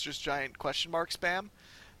parts just giant question mark spam.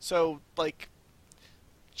 So, like,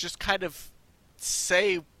 just kind of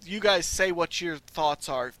you guys say what your thoughts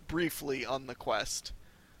are briefly on the quest.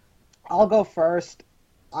 I'll go first.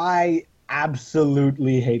 I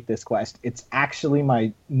absolutely hate this quest. It's actually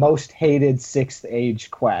my most hated 6th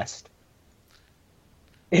Age quest.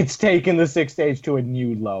 It's taken the 6th Age to a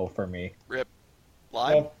new low for me. Rip.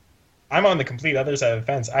 Lime? Well, I'm on the complete other side of the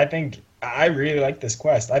fence. I think I really like this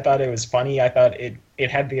quest. I thought it was funny. I thought it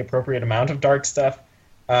had the appropriate amount of dark stuff.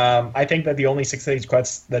 I think that the only 6th Age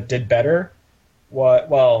quests that did better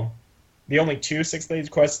the only 2 6th Age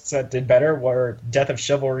quests that did better were Death of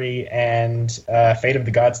Chivalry and Fate of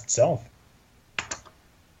the Gods itself.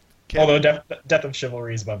 Kitten? Although Death of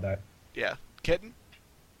Chivalry is above that. Yeah. Kitten?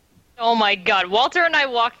 Oh my god, Walter and I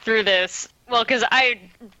walked through this, well, because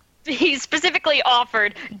he specifically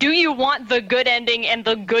offered, do you want the good ending and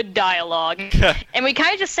the good dialogue? And we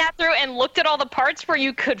kind of just sat through and looked at all the parts where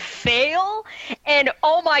you could fail, and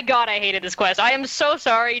oh my god, I hated this quest. I am so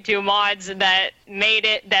sorry to mods that made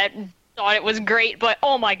it, that thought it was great, but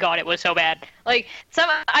oh my god, it was so bad. Like,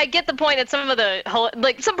 I get the point that some of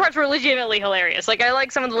some parts were legitimately hilarious. Like, I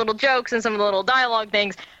like some of the little jokes and some of the little dialogue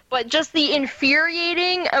things, but just the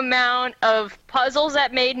infuriating amount of puzzles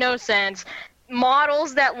that made no sense,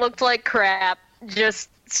 models that looked like crap, just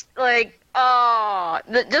like,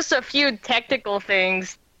 just a few technical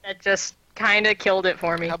things that just kind of killed it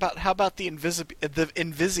for me. How about the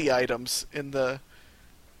Invisi items in the?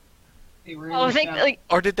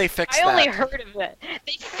 Or did they fix that? I only heard of it.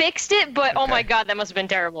 They fixed it, but oh my god, that must have been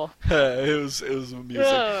terrible. it was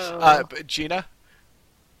amusing. Gina?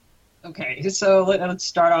 Okay, so let's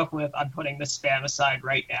start off with I'm putting the spam aside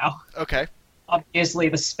right now. Okay. Obviously,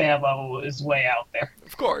 the spam level is way out there.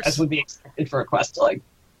 Of course. As would be expected for a quest like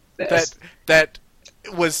this. That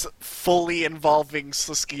was fully involving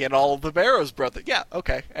Slisky and all of the Barrows brothers. Yeah,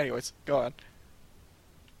 okay. Anyways, go on.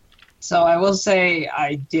 So I will say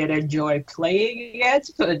I did enjoy playing it,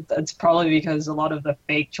 but that's probably because a lot of the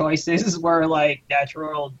fake choices were like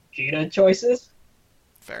natural Gina choices.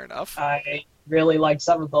 Fair enough. I really liked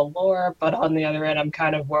some of the lore, but on the other end, I'm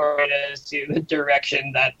kind of worried as to the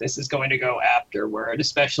direction that this is going to go afterward,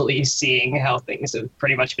 especially seeing how things have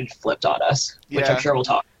pretty much been flipped on us, which I'm sure we'll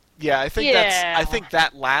talk. Yeah, I think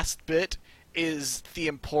that last bit is the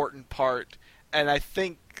important part, and I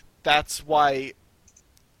think that's why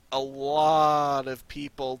a lot of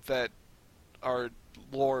people that are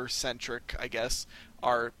lore-centric, I guess,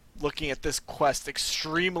 are looking at this quest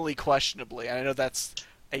extremely questionably. And I know that's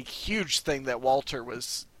a huge thing that Walter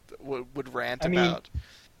would rant about.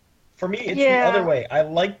 For me, it's the other way. I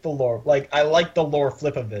like the lore. I like the lore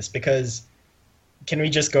flip of this, because can we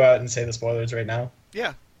just go out and say the spoilers right now?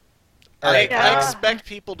 Yeah. All right, I expect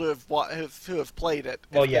people to have played it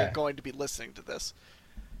if they're going to be listening to this.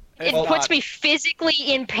 It puts me physically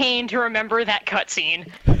in pain to remember that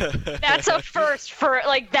cutscene. That's a first for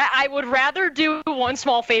that. I would rather do one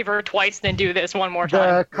small favor twice than do this one more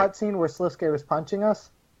time. The cutscene where Sliske was punching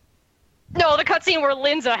us? No, the cutscene where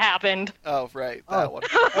Linza happened. Oh, right, that one.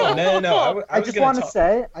 Oh no! I just want to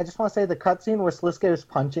say the cutscene where Sliske was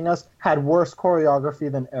punching us had worse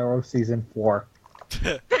choreography than Arrow Season 4.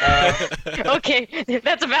 Okay,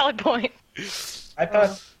 that's a valid point.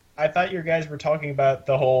 I thought you guys were talking about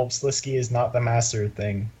the whole Sliske is not the master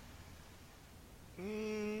thing.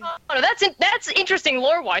 no, that's interesting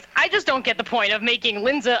lore-wise. I just don't get the point of making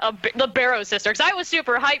Linza the Barrow sister, because I was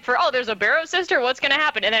super hyped for, there's a Barrow sister, what's gonna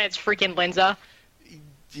happen? And then it's freaking Linza.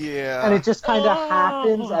 Yeah. And it just kind of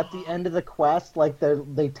happens at the end of the quest, like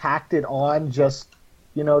they tacked it on just,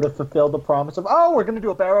 to fulfill the promise of, we're going to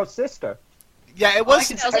do a Barrow sister. Yeah, it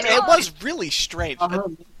was really strange.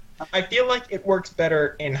 I feel like it works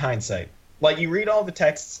better in hindsight. Like, you read all the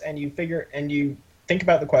texts and you think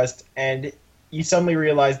about the quest, and you suddenly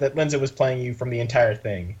realize that Linza was playing you from the entire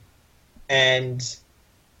thing. And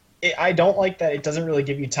I don't like that it doesn't really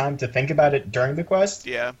give you time to think about it during the quest.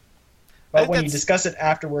 Yeah. But when you discuss it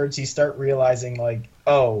afterwards, you start realizing, like,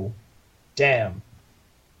 oh, damn.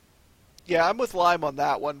 Yeah, I'm with Lime on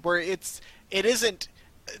that one, where it isn't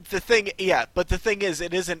the thing. Yeah, but the thing is,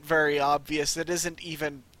 it isn't very obvious. It isn't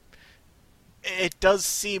even. It does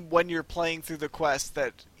seem when you're playing through the quest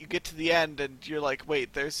that you get to the end and you're like,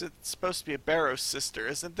 wait, it's supposed to be a Barrow sister,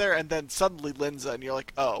 isn't there? And then suddenly Linza, and you're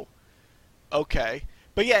like, oh, okay.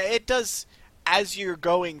 But yeah, it does. As you're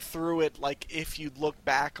going through it, like, if you look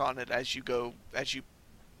back on it as you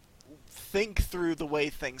think through the way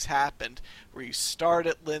things happened, where you start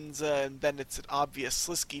at Linza, and then it's an obvious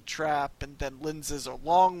Slisky trap, and then Linza's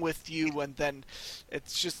along with you, and then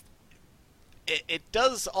it's just... It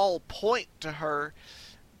does all point to her,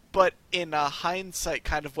 but in a hindsight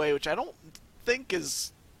kind of way, which I don't think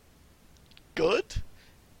is good,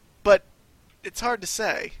 but it's hard to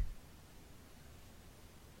say.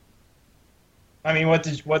 I mean, what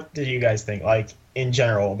did you guys think, like, in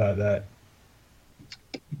general about that?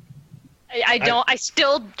 I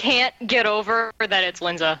still can't get over that it's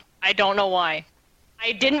Linza. I don't know why.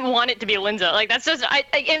 I didn't want it to be Linza. Like, that's just...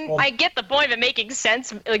 I get the point of it making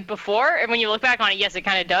sense, like, before, and when you look back on it, yes, it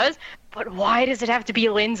kind of does, but why does it have to be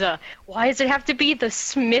Linza? Why does it have to be the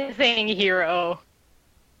smithing hero?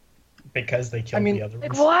 Because they killed the other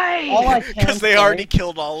ones. Like, why? Because they already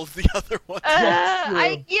killed all of the other ones.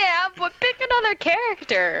 But pick another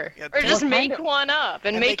character. Yeah, or just make one up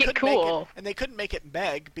and make it cool. And they couldn't make it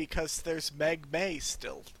Meg because there's Meg May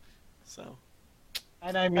still. So.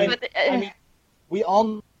 And I mean, we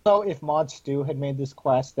all know if Mod Stu had made this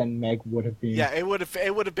quest, then Meg would have been. Yeah, it would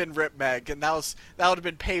have been Rip Meg, and that would have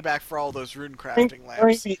been payback for all those rune crafting lamps.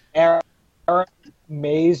 During the era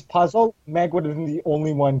maze puzzle, Meg would have been the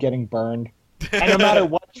only one getting burned. And no matter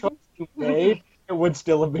what choice you made, it would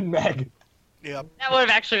still have been Meg. Yep. That would have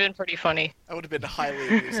actually been pretty funny. That would have been highly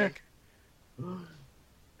amusing.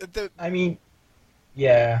 I mean,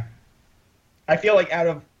 yeah. I feel like out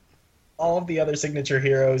of all of the other signature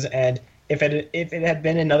heroes, and if it had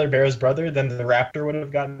been another Barrow's brother, then the Raptor would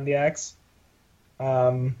have gotten the axe.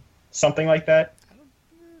 Something like that.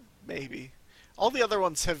 Maybe. All the other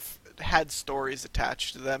ones have had stories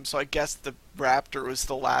attached to them, so I guess the Raptor was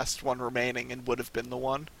the last one remaining and would have been the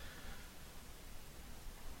one.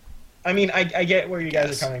 I mean, I get where you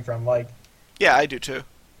guys are coming from. Like, yeah, I do too.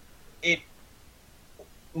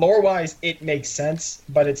 Lore-wise, it makes sense,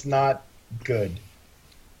 but it's not good.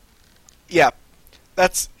 Yeah,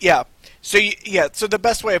 So so the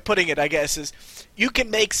best way of putting it, I guess, is you can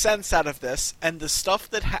make sense out of this, and the stuff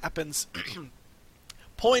that happens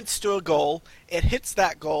points to a goal, it hits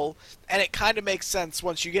that goal, and it kind of makes sense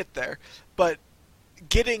once you get there. But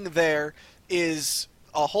getting there is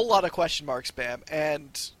a whole lot of question marks, Bam,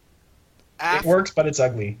 and it works, but it's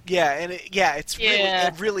ugly. Yeah, and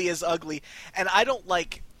it really is ugly, and I don't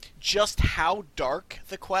like just how dark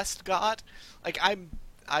the quest got. Like,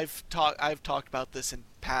 I've talked about this in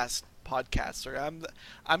past podcasts, or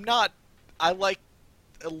I like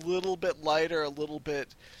a little bit lighter, a little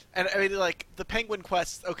bit, and I mean, like, the Penguin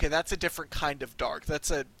quest, okay, that's a different kind of dark.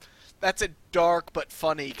 That's a dark but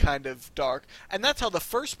funny kind of dark, and that's how the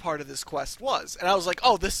first part of this quest was. And I was like,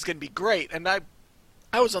 oh, this is gonna be great. And I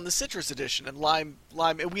was on the Citrus edition, and Lime,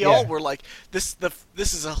 and we all were like, this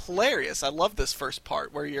is hilarious. I love this first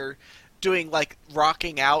part where you're doing, like,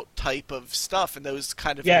 rocking out type of stuff, and those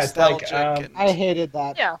kind of nostalgic. It's like, I hated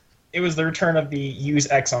that. Yeah. It was the return of the use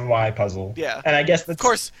X on Y puzzle. Yeah. And I guess that's... Of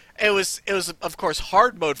course, it was of course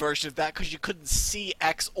hard mode version of that because you couldn't see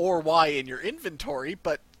X or Y in your inventory,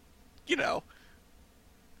 but, NXT Well,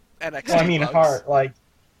 I mean, bugs. hard, like,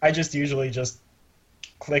 I just usually just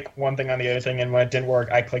click one thing on the other thing, and when it didn't work,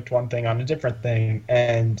 I clicked one thing on a different thing,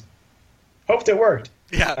 and hoped it worked.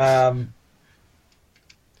 Yeah.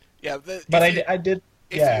 But I did...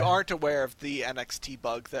 If you aren't aware of the NXT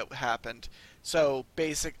bug that happened, so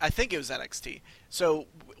I think it was NXT. So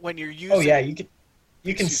when you're using... Oh yeah,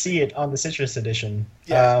 you can see it on the Citrus edition.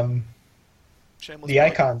 Yeah. The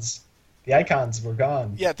icons were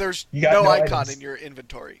gone. Yeah, there's no icon in your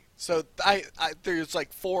inventory. So there's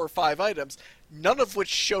like 4 or 5 items. none of which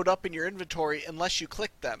showed up in your inventory unless you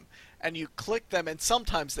clicked them. And you click them, and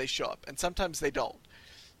sometimes they show up, and sometimes they don't.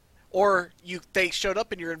 Or they showed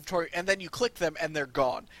up in your inventory, and then you click them, and they're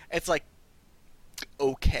gone. It's like,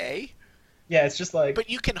 okay. Yeah, it's just like... But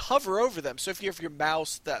you can hover over them. So if you have your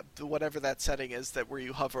mouse, whatever that setting is, that where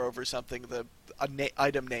you hover over something,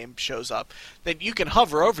 item name shows up, then you can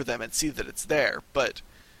hover over them and see that it's there. But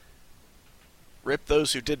rip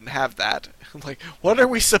those who didn't have that. Like, what are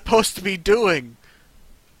we supposed to be doing?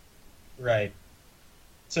 Right.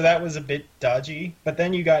 So that was a bit dodgy. But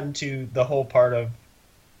then you got into the whole part of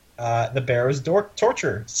the Barrow's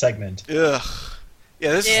torture segment. Ugh.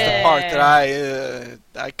 Yeah, this is the part that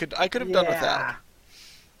I could have done without.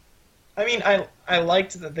 I mean, I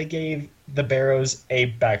liked that they gave the Barrows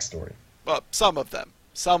a backstory. Well, some of them.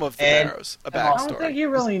 Some of the Barrows, a backstory. I don't think you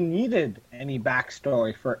really needed any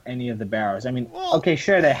backstory for any of the Barrows. I mean, okay,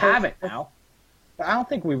 sure, they have it now, but I don't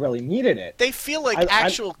think we really needed it. They feel like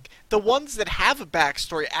the ones that have a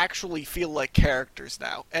backstory actually feel like characters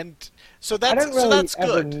now, and so that's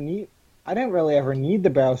good. I didn't really ever need the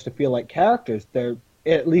Barrows to feel like characters. They're,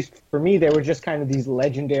 at least for me, they were just kind of these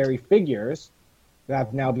legendary figures that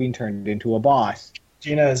have now been turned into a boss.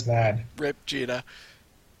 Gina is mad. Rip Gina.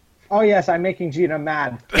 Oh yes, I'm making Gina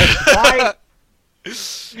mad. Want to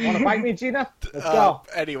fight me, Gina? Let's go.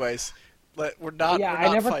 Anyways, we're not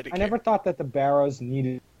fighting. I never thought that the Barrows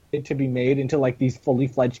needed to be made into like these fully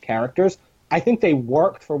fledged characters. I think they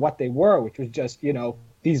worked for what they were, which was just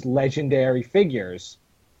these legendary figures,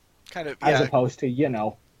 kind of, as opposed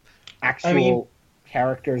to actual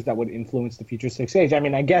characters that would influence the future Sixth Age. I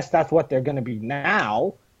mean, I guess that's what they're going to be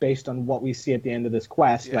now, based on what we see at the end of this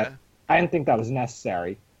quest. Yeah. But I didn't think that was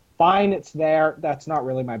necessary. Fine, it's there. That's not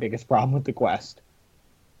really my biggest problem with the quest.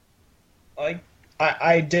 Like,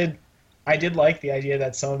 I did like the idea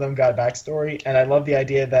that some of them got a backstory, and I love the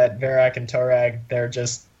idea that Verak and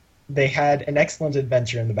Torag, they had an excellent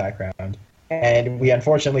adventure in the background, and we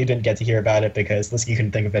unfortunately didn't get to hear about it because Liski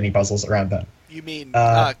couldn't think of any puzzles around them. You mean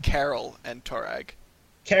Carol and Torag?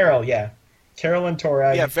 Carol, yeah. Carol and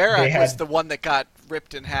Torag. Yeah, Verak was the one that got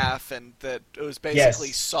ripped in half, and that it was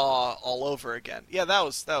basically Saw all over again. Yeah, that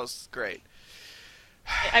was great.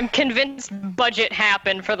 I'm convinced budget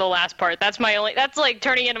happened for the last part. That's like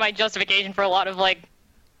turning into my justification for a lot of like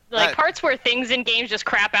parts where things in games just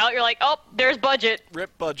crap out. You're like, oh, there's budget.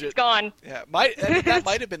 Rip budget. It's gone. Yeah, that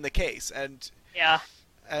might have been the case, and yeah,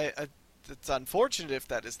 it's unfortunate if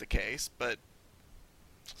that is the case, but.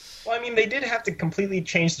 Well, I mean, they did have to completely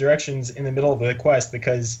change directions in the middle of the quest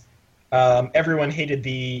because everyone hated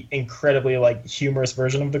the incredibly humorous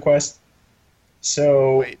version of the quest.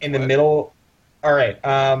 So the middle. All right.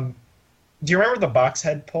 Do you remember the box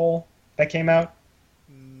head poll that came out?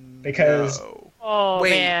 Because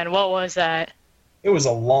man, what was that? It was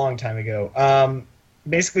a long time ago.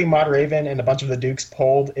 Basically, Raven and a bunch of the Dukes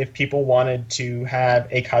polled if people wanted to have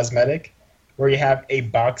a cosmetic where you have a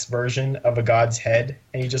box version of a god's head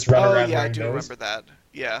and you just run around. Oh yeah, I do remember that.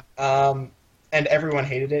 Yeah. And everyone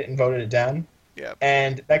hated it and voted it down. Yeah.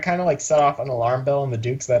 And that kind of set off an alarm bell in the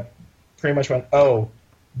Dukes that pretty much went, oh,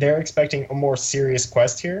 they're expecting a more serious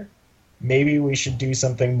quest here. Maybe we should do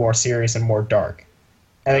something more serious and more dark.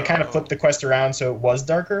 And they kind of flipped the quest around so it was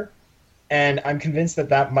darker. And I'm convinced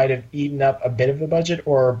that might have eaten up a bit of the budget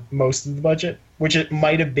or most of the budget, which it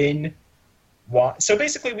might have been. So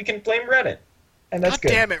basically, we can blame Reddit, and that's good.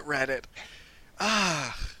 God damn it, Reddit!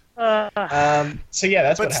 So yeah,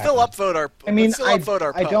 that's. But still upvote our.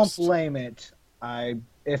 I don't blame it.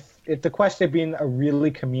 If the quest had been a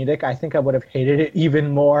really comedic, I think I would have hated it even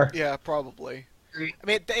more. Yeah, probably. I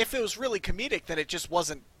mean, if it was really comedic, then it just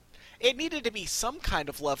wasn't. It needed to be some kind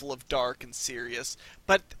of level of dark and serious,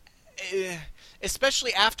 but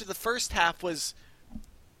especially after the first half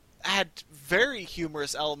had very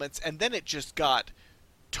humorous elements, and then it just got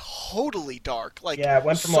totally dark. It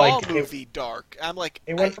went from Saw movie dark. I'm like,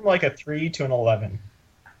 it went from a 3 to an 11.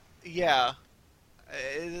 Yeah,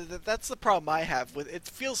 that's the problem I have with it.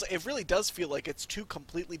 It really does feel like it's two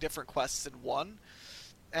completely different quests in one,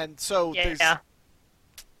 and so there's.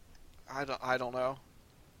 I don't know.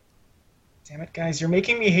 Damn it, guys! You're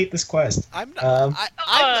making me hate this quest. I'm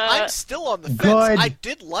still on the fence. Good. I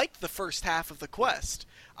did like the first half of the quest.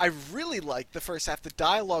 I really liked the first half. The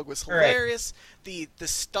dialogue was hilarious. Right. The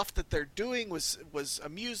stuff that they're doing was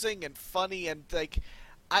amusing and funny, and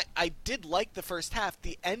I did like the first half.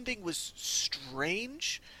 The ending was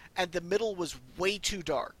strange, and the middle was way too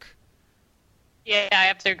dark. Yeah, I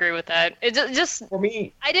have to agree with that. It just for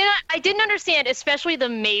me, I didn't understand, especially the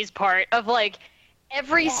maze part of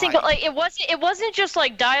Every single, like, it wasn't just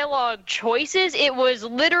like dialogue choices. It was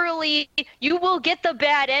literally, you will get the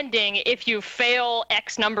bad ending if you fail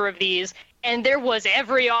X number of these, and there was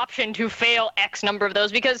every option to fail X number of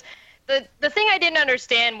those. Because the thing I didn't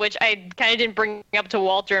understand, which I kind of didn't bring up to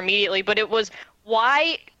Walter immediately, but it was,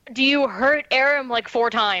 why do you hurt Aram like 4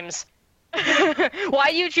 times? Why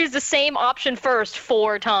do you choose the same option first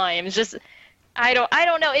 4 times? Just, I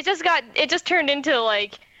don't know. It just turned into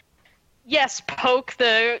like, yes, poke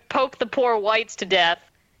the poor whites to death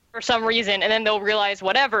for some reason, and then they'll realize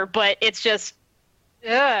whatever. But it's just,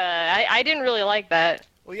 I didn't really like that.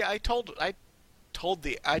 Well, yeah, I told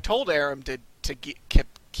Aram to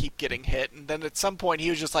keep getting hit, and then at some point he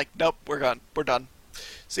was just like, nope, we're done.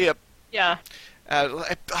 See ya. Yeah.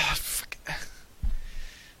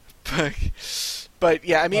 But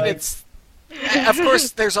yeah, I mean, it's. Of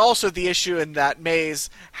course, there's also the issue in that maze,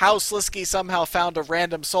 how Slisky somehow found a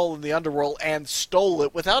random soul in the underworld and stole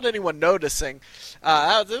it without anyone noticing.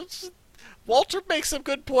 Walter makes a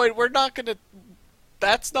good point.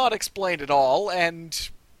 That's not explained at all, and...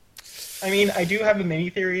 I mean, I do have a mini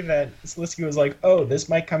theory that Slisky was like, oh, this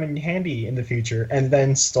might come in handy in the future, and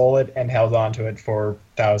then stole it and held on to it for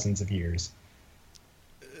thousands of years.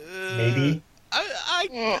 Maybe?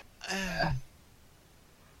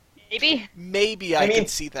 Maybe I can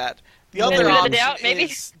see that. The other option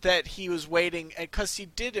is that he was waiting, because he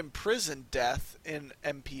did imprison Death in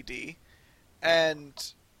MPD,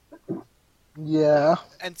 and... Yeah.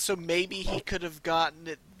 And so maybe he could have gotten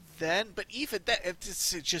it then, but even that,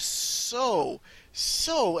 it's just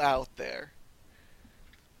so out there.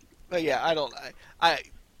 But yeah,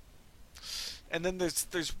 and then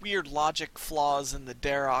there's weird logic flaws in the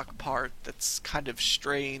Darok part that's kind of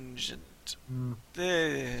strange, and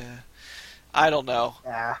I don't know.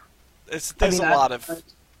 Yeah. There's a lot of...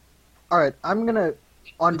 Alright, I'm gonna...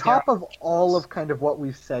 On top of all of kind of what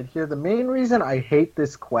we've said here, the main reason I hate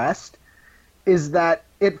this quest is that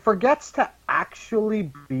it forgets to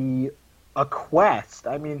actually be a quest.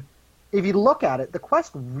 I mean, if you look at it, the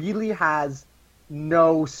quest really has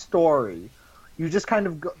no story. You just kind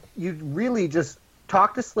of you really just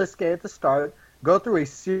talk to Slisky at the start, go through a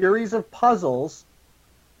series of puzzles,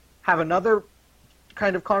 have another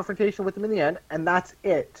kind of confrontation with him in the end, and that's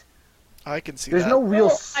it. I can see There's that. no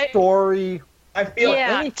real story. I feel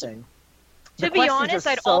anything. To be honest,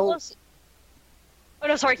 I'd almost... Oh,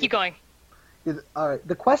 no, sorry, keep going.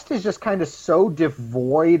 The quest is just kind of so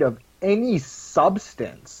devoid of any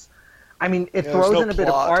substance. I mean, it throws in a bit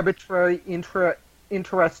of arbitrary,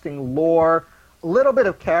 interesting lore, a little bit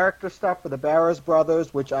of character stuff for the Barrows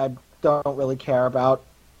brothers, which I don't really care about.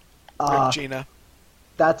 Gina.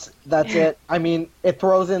 That's it. I mean, it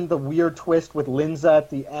throws in the weird twist with Linza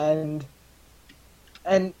at the end,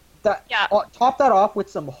 and top that off with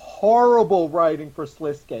some horrible writing for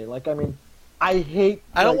Slisky. Like, I mean, I hate...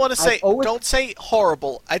 I don't want to say... Don't say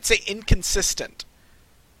horrible. I'd say inconsistent.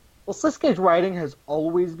 Well, Slisky's writing has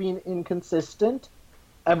always been inconsistent,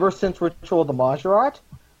 ever since Ritual of the Majorat,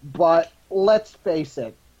 but let's face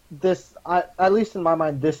it, at least in my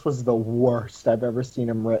mind, this was the worst I've ever seen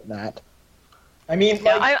him written at. I mean...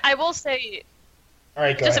 I will say...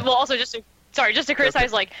 Alright, go ahead. Well, also, just to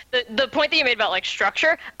criticize, like, the point that you made about, like,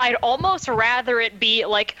 structure, I'd almost rather it be,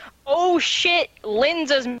 like, oh shit,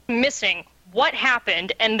 Linza's missing. What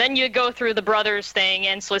happened? And then you go through the brothers thing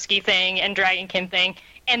and Slisky thing and Dragonkin thing,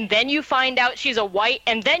 and then you find out she's a white,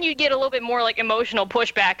 and then you get a little bit more like emotional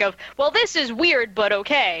pushback of, well, this is weird, but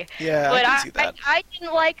okay. Yeah, but I can see that. I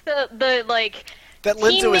didn't like the like that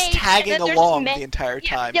Linza was tagging along the entire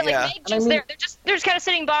time. Yeah, like Meg they're just kind of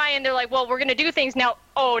sitting by, and they're like, well, we're gonna do things now.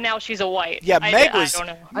 Oh, now she's a white. Yeah, Meg was. I don't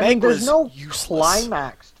know. I mean, there's no useless.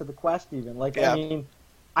 climax to the quest even. Like, I mean,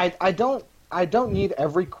 I don't need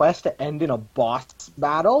every quest to end in a boss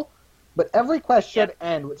battle, but every quest should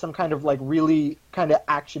end with some kind of like really kind of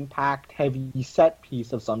action-packed, heavy set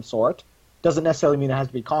piece of some sort. Doesn't necessarily mean it has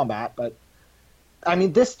to be combat, but I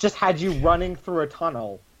mean, this just had you running through a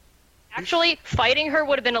tunnel. Actually, fighting her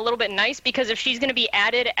would have been a little bit nice, because if she's going to be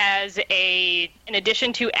added as in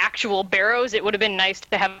addition to actual Barrows, it would have been nice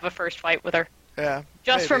to have a first fight with her. Yeah.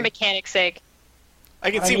 Just for mechanics' sake.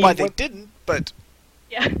 I can see why they didn't, but...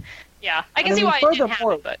 Yeah, I can see why it didn't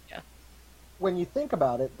happen, but yeah. When you think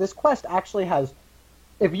about it, this quest actually has...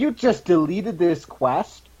 If you just deleted this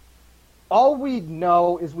quest, all we'd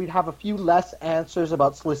know is we'd have a few less answers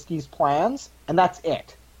about Slisky's plans, and that's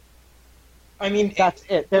it. I mean... That's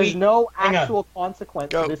it. There's no actual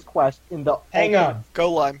consequence to this quest in the... Hang on.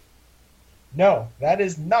 Go, Lime. No, that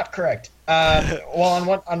is not correct.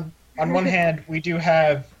 Well, on one hand, we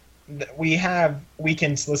have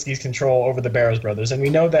weakened Slisky's control over the Barrows brothers, and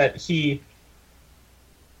we know that he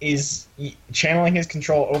is channeling his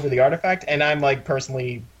control over the artifact, and I'm like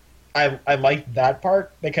personally, I like that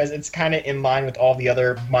part because it's kind of in line with all the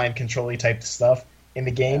other mind control-y type stuff in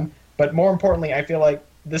the game. Yeah. But more importantly, I feel like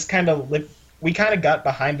this we kind of got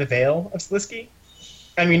behind the veil of Slisky,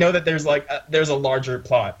 and we know that there's a larger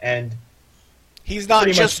plot, and he's not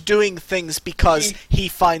just doing things because he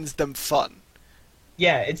finds them fun.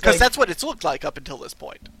 Yeah, it's because that's what it's looked like up until this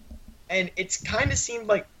point. And it's kind of seemed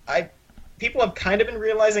like people have kind of been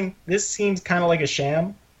realizing this seems kind of like a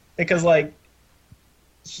sham, because like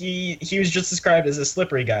he was just described as a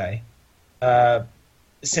slippery guy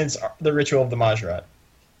since the Ritual of the Majrat,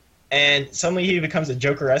 and suddenly he becomes a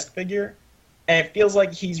Joker-esque figure, and it feels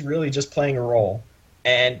like he's really just playing a role,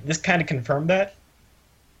 and this kind of confirmed that.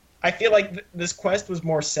 I feel like this quest was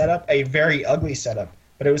more set up, a very ugly setup,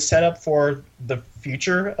 but it was set up for the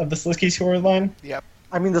future of the Slisky storyline. Yep.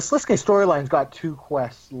 I mean, the Slisky storyline's got 2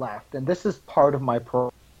 quests left, and this is part of my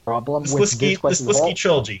problem with this quest. The Slisky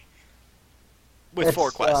trilogy. With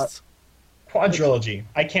 4 quests. Quadrilogy.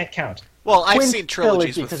 I can't count. Well, I've seen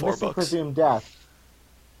trilogies with 4 books. Presumed death.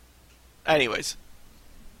 Anyways.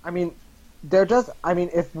 I mean,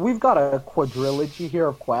 if we've got a quadrilogy here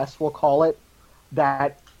of quests, we'll call it,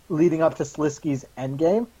 that leading up to Slisky's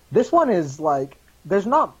endgame, this one is like,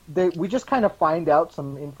 we just kind of find out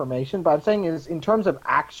some information, but I'm saying is in terms of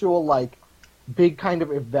actual like big kind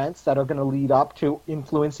of events that are going to lead up to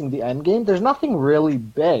influencing the endgame, there's nothing really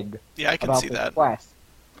big. Yeah, I can see that. Quest.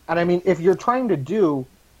 And I mean, if you're trying to do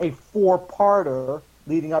a 4-parter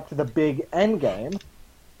leading up to the big endgame,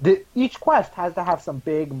 each quest has to have some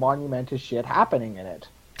big monumentous shit happening in it.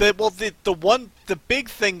 The big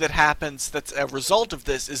thing that happens that's a result of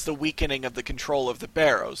this is the weakening of the control of the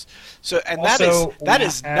Barrows. So, and that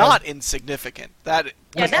is not insignificant. That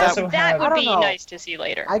would be nice to see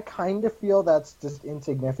later. I kind of feel that's just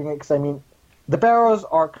insignificant because I mean, the Barrows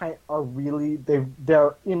are really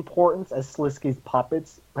their importance as Slisky's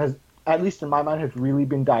puppets has, at least in my mind, has really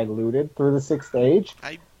been diluted through the 6th age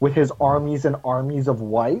with his armies and armies of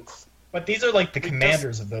whites. But these are like the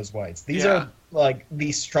commanders of those whites. These are like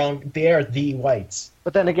they are the whites.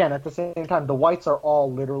 But then again, at the same time, the whites are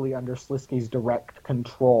all literally under Slisky's direct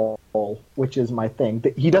control, which is my thing.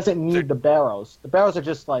 He doesn't need the Barrows. The Barrows are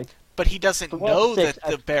just like... But he doesn't know that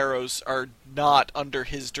the Barrows are not under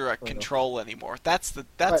his direct control anymore. That's the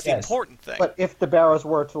important thing. But if the Barrows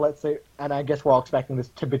were to, let's say, and I guess we're all expecting this,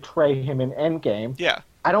 to betray him in Endgame,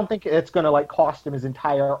 I don't think it's going to like cost him his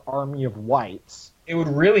entire army of whites. It would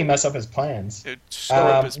really mess up his plans. It would screw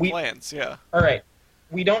up his plans, yeah. All right.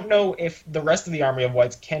 We don't know if the rest of the army of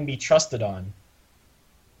whites can be trusted on.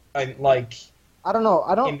 I don't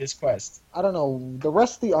know. In this quest. I don't know. The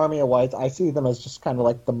rest of the army of whites, I see them as just kind of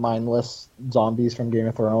like the mindless zombies from Game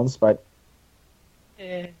of Thrones, but...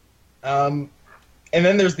 And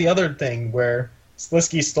then there's the other thing where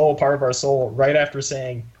Slisky stole part of our soul right after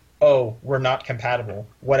saying, "Oh, we're not compatible.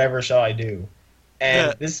 Whatever shall I do?"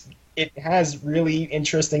 And it has really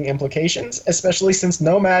interesting implications, especially since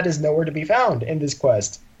Nomad is nowhere to be found in this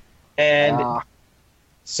quest. And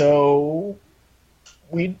so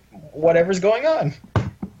whatever's going on.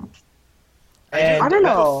 And I don't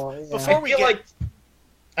know.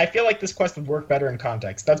 I feel like this quest would work better in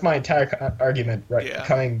context. That's my entire argument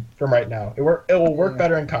coming from right now. It will work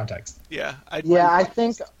better in context. Yeah. I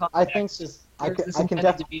can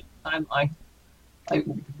definitely be timeline. Like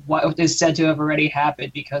what is said to have already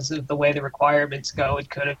happened because of the way the requirements go. It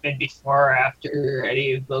could have been before or after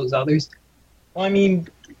any of those others. Well, I mean,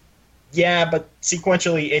 yeah, but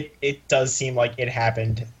sequentially, it does seem like it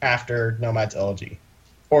happened after Nomad's Elegy,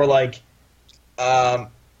 or like,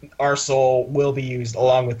 our soul will be used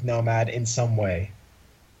along with Nomad in some way.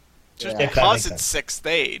 Just because it's 6th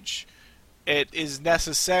age, it is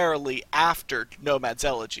necessarily after Nomad's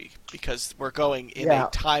Elegy because we're going in a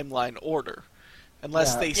timeline order.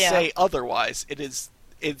 Unless they say otherwise, it is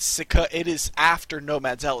after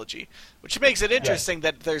Nomad's Elegy, which makes it interesting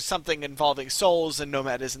that there's something involving souls and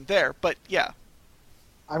Nomad isn't there. But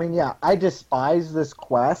I mean, I despise this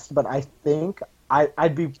quest, but I think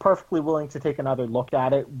I'd be perfectly willing to take another look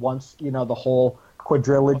at it once the whole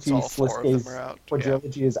quadrilogy, Slisky's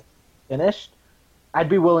quadrilogy is finished. I'd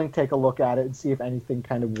be willing to take a look at it and see if anything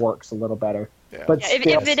kind of works a little better. Yeah. But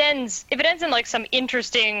if it ends in like some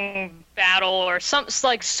interesting battle or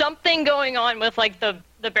something going on with like the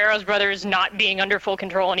Barrows brothers not being under full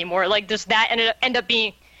control anymore, like does that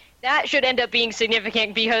should end up being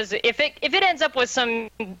significant, because if it ends up with some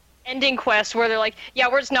ending quest where they're like,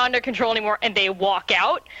 we're just not under control anymore, and they walk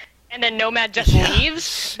out and then Nomad just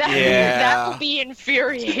leaves, that would be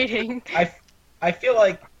infuriating. I feel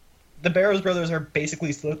like the Barrows brothers are basically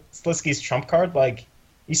Slisky's trump card. Like,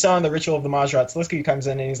 you saw in the Ritual of the Majrat, Slisky comes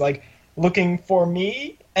in and he's like, looking for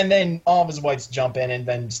me? And then all of his whites jump in and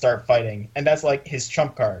then start fighting. And that's like his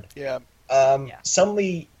trump card. Yeah.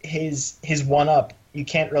 Suddenly, his 1-up, you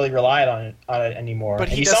can't really rely on it anymore. But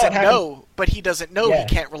and he doesn't know. But he doesn't know he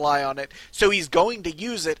can't rely on it. So he's going to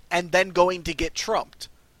use it and then going to get trumped.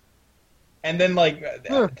 And then, like,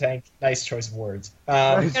 nice choice of words.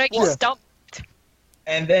 You're gonna get stumped.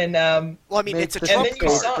 And then, well, I mean, it's a trump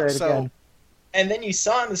card. And then you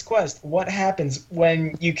saw in this quest what happens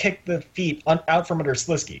when you kick the feet out from under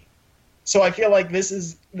Slisky. So I feel like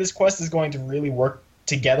this quest is going to really work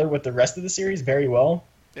together with the rest of the series very well.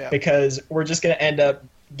 Yeah. Because we're just going to end up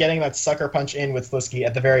getting that sucker punch in with Slisky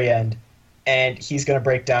at the very end, and he's going to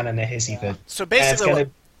break down in a hissy fit. So basically,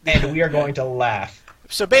 and we are going to laugh.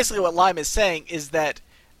 So basically, what Lime is saying is that,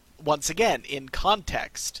 once again, in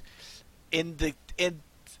context,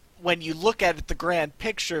 when you look at the grand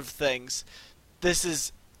picture of things, this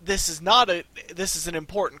is an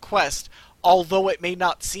important quest, although it may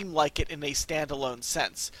not seem like it in a standalone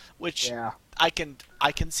sense. Which I can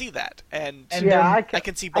see that, and I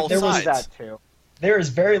can see both sides. That too. There is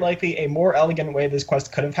very likely a more elegant way this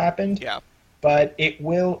quest could have happened. Yeah. But it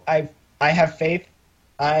will. I have faith.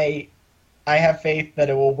 I have faith that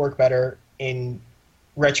it will work better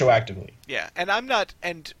retroactively. Yeah, and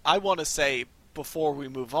I want to say before we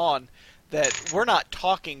move on that we're not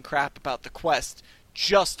talking crap about the quest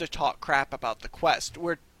just to talk crap about the quest.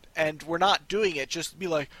 We're not doing it just to be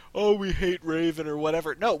like, oh, we hate Raven or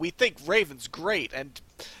whatever. No, we think Raven's great,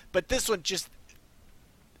 but this one just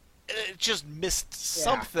missed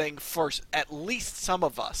something for at least some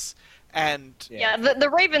of us. And the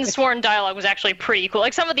Raven Sworn dialogue was actually pretty cool.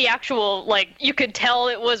 Like, some of the actual, like, you could tell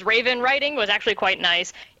it was Raven writing was actually quite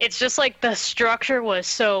nice. It's just like the structure was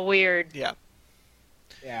so weird. Yeah.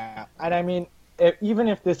 Yeah, and I mean, even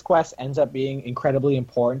if this quest ends up being incredibly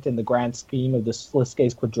important in the grand scheme of the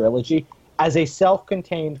Slisky's quadrilogy, as a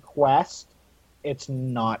self-contained quest, it's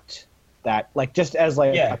not that, like, just as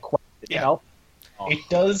like a quest itself.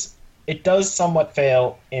 It does somewhat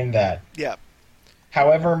fail in that. Yeah.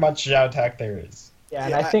 However much Zhaotak there is. Yeah,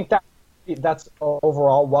 and I think that's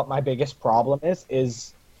overall what my biggest problem is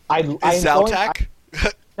Zhaotak?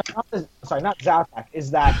 Sorry, not Zhaotak.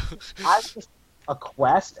 Is that as a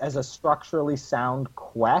quest, as a structurally sound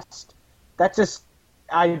quest, that just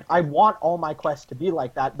I want all my quests to be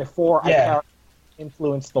like that before I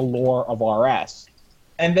influence the lore of RS.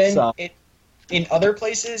 And then in other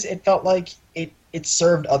places, it felt like it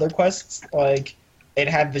served other quests. Like, it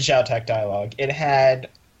had the Zhaotak dialogue. It had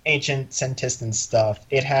ancient Sentistan stuff.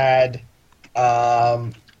 It had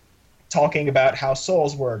talking about how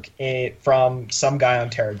souls work from some guy on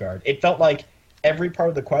Terragard. It felt like every part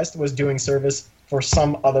of the quest was doing service for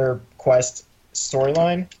some other quest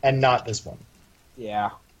storyline, and not this one. Yeah.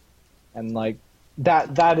 And, like,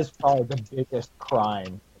 that is probably the biggest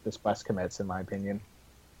crime that this quest commits, in my opinion.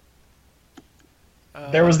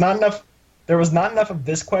 There was not enough of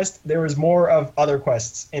this quest. There was more of other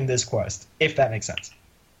quests in this quest, if that makes sense.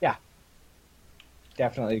 Yeah.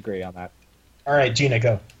 Definitely agree on that. All right, Gina,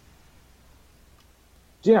 go.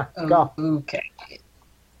 Gina, go. Okay.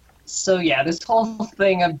 So, yeah, this whole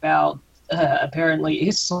thing about apparently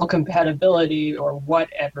his soul compatibility or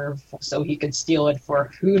whatever, so he could steal it for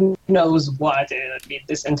who knows what. I mean,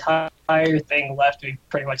 this entire thing left me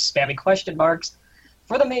pretty much spamming question marks.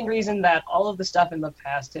 For the main reason that all of the stuff in the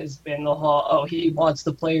past has been the whole, he wants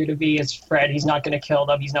the player to be his friend, he's not going to kill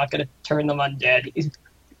them, he's not going to turn them undead.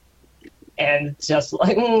 And just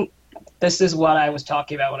like, this is what I was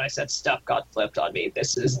talking about when I said stuff got flipped on me.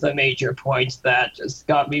 This is the major point that just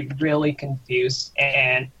got me really confused.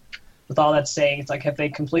 And with all that saying, it's like, have they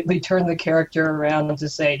completely turned the character around to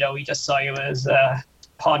say, no, we just saw you as a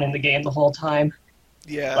pawn in the game the whole time?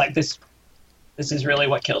 Yeah. Like, this is really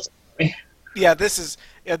what kills me. Yeah, this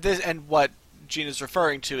and what Gina's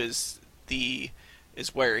referring to is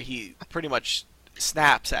where he pretty much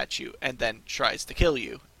snaps at you and then tries to kill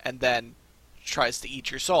you and then tries to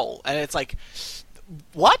eat your soul, and it's like,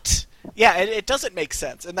 what? Yeah, it doesn't make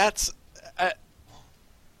sense, and that's that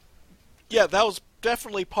was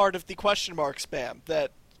definitely part of the question mark spam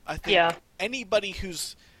that I think anybody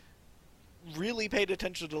who's really paid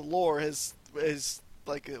attention to lore is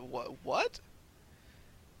like, what?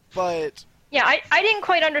 But yeah, I didn't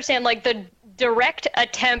quite understand, like, the direct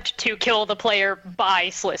attempt to kill the player by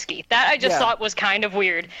Slisky. That I just thought was kind of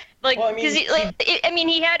weird. Like, well,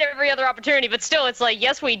 he had every other opportunity, but still, it's like,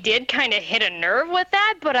 yes, we did kind of hit a nerve with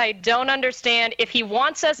that, but I don't understand. If he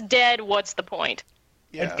wants us dead, what's the point?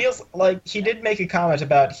 Yeah. It feels like he did make a comment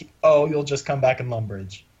about, you'll just come back in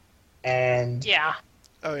Lumbridge. And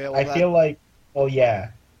oh, yeah, well, I feel like, well, yeah.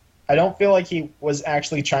 I don't feel like he was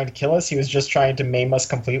actually trying to kill us. He was just trying to maim us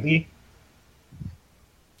completely.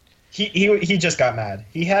 He just got mad.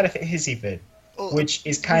 He had a hissy fit, which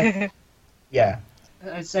is kind of... Yeah.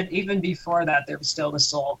 I said even before that, there was still the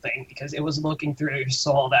soul thing, because it was looking through your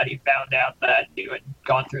soul that he found out that you had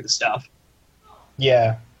gone through the stuff.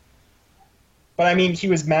 Yeah. But I mean, he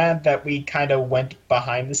was mad that we kind of went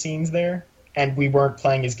behind the scenes there, and we weren't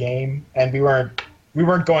playing his game, and we weren't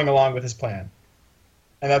going along with his plan.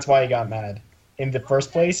 And that's why he got mad in the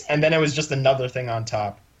first place, and then it was just another thing on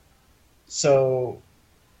top. So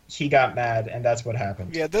he got mad, and that's what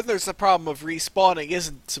happened. Yeah, then there's the problem of respawning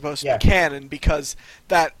isn't supposed to be canon, because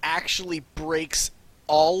that actually breaks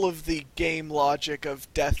all of the game logic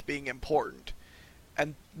of death being important.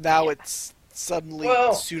 And now it's suddenly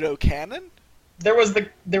pseudo-canon? There was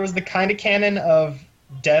the kind of canon of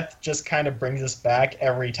death just kind of brings us back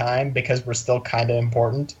every time because we're still kind of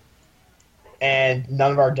important. And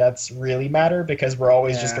none of our deaths really matter because we're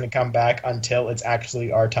always just going to come back until it's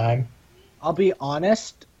actually our time. I'll be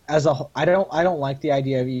honest, I don't like the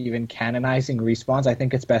idea of even canonizing respawns. I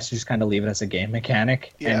think it's best to just kind of leave it as a game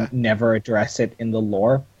mechanic and never address it in the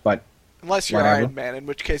lore. But unless you're Iron Man, in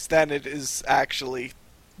which case then it is actually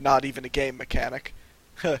not even a game mechanic.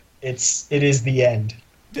 It is the end.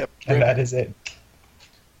 Yep. And that is it.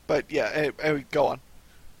 But yeah, go on.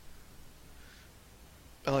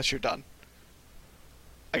 Unless you're done.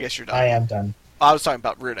 I guess you're done. I am done. I was talking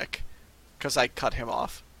about Runic, because I cut him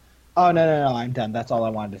off. Oh, no, I'm done. That's all I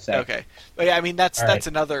wanted to say. Okay. But yeah, I mean, that's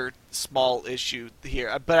another small issue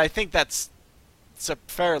here. But I think it's a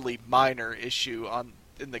fairly minor issue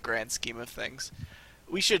in the grand scheme of things.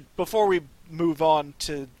 We should, before we move on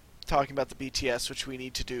to talking about the BTS, which we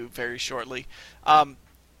need to do very shortly,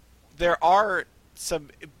 there are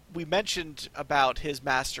some... We mentioned about his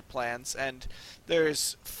master plans, and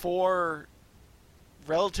there's 4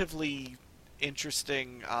 relatively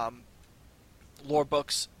interesting lore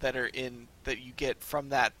books that you get from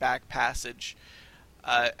that back passage,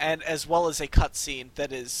 and as well as a cutscene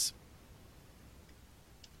that is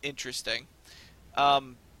interesting.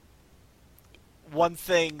 One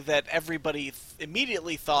thing that everybody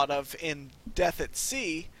immediately thought of in Death at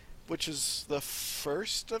Sea, which is the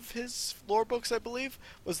first of his lore books, I believe,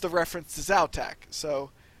 was the reference to Zautak.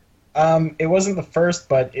 So, it wasn't the first,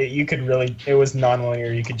 but it was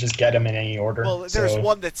non-linear. You could just get them in any order. Well, there's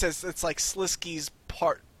one that says it's like Slisky's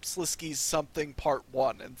something part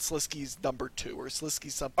 1 and Slisky's number 2 or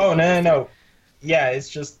Slisky's something. Oh, no. Yeah, it's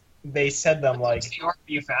just they said them like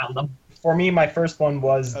you found them. For me, my first one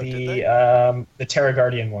was the Terra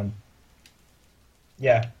Guardian one.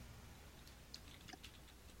 Yeah.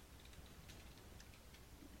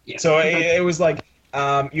 Yeah. So it was like,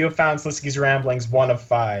 you have found Slisky's Ramblings 1 of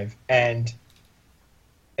 5, and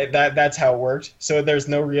that's how it worked. So there's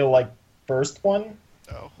no real first one.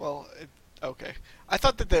 Oh well, okay. I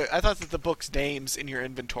thought that the book's names in your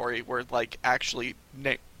inventory were actually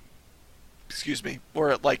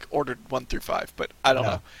were ordered 1 through 5, but I don't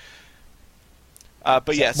know.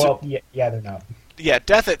 But yeah, they're not. Yeah,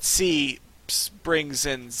 Death at Sea brings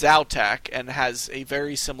in Zautak and has a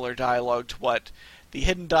very similar dialogue to what the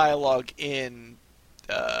hidden dialogue in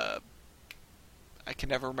I can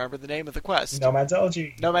never remember the name of the quest. Nomad's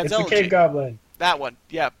Elegy. Nomad's Elegy. It's the Cave Goblin. That one,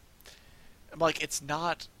 yeah. I'm like, it's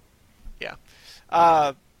not... Yeah.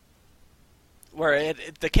 Where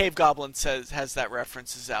the Cave Goblin has that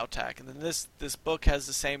reference to Zautak, and then this book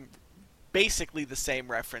has basically the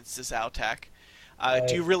same reference to Zautak.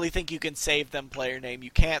 Do you really think you can save them, player name?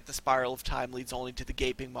 You can't. The spiral of time leads only to the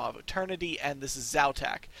gaping maw of eternity, and this is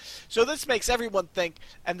Zautak. So this makes everyone think,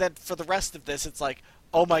 and then for the rest of this, it's like,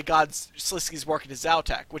 oh my god, Slisky's working as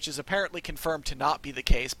Zautak, which is apparently confirmed to not be the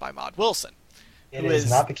case by Maud Wilson. It is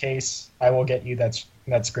not the case. I will get you that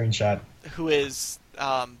screenshot. Who is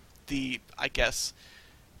I guess,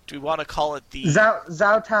 do we want to call it the...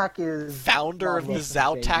 Zautak is... Founder of the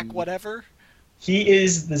Zautak baby. Whatever? He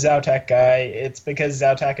is the Zautak guy. It's because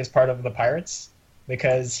Zautak is part of the pirates,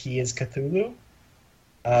 because he is Cthulhu.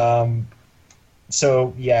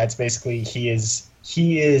 So yeah, it's basically he is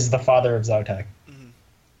the father of Zautak. Mm-hmm.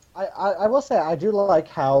 I will say I do like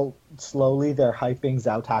how slowly they're hyping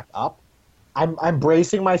Zautak up. I'm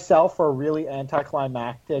bracing myself for a really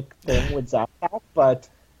anticlimactic thing with Zautak, but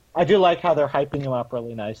I do like how they're hyping him up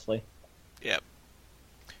really nicely. Yep.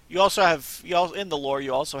 You also in the lore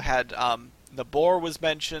you also had Nabor was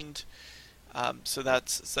mentioned, so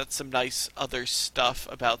that's some nice other stuff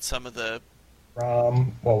about some of the...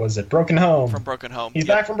 From, what was it, Broken Home. From Broken Home. He's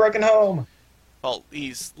back from Broken Home! Well,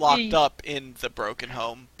 he's locked up in the Broken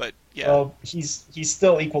Home, but yeah. Well, he's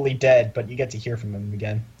still equally dead, but you get to hear from him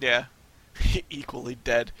again. Yeah. Equally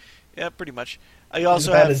dead. Yeah, pretty much. I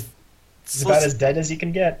also He's have about as dead as you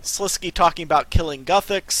can get. Slisky talking about killing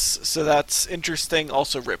Guthics, so that's interesting.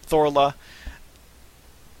 Also, Rip Thorla.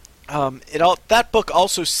 That book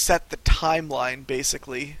also set the timeline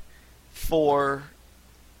basically for.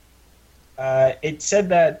 It said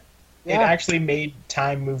that it Yeah. actually made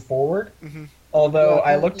time move forward. Mhm. Although Yeah,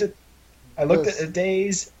 I looked at the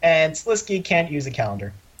days, and Slisky can't use a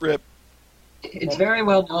calendar. Rip. It's very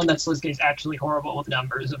well known that Slisky is actually horrible with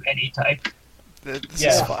numbers of any type. This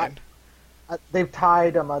Yeah. is fine. They've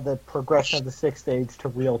tied the progression of the 6th age to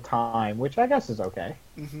real time, which I guess is okay.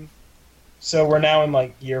 Hmm. So we're now in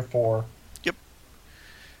like year 4.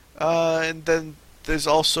 And then there's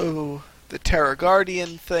also the Terra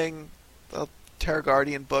Guardian thing, the Terra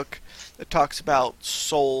Guardian book that talks about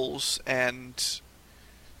souls and.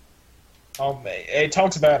 It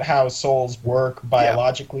talks about how souls work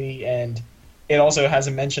biologically, and it also has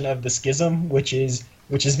a mention of the schism, which is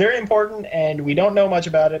very important, and we don't know much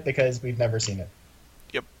about it because we've never seen it.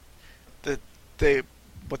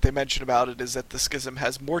 What they mention about it is that the schism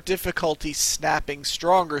has more difficulty snapping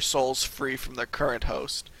stronger souls free from their current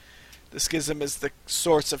host. The schism is the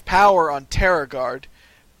source of power on Terragard,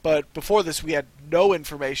 but before this we had no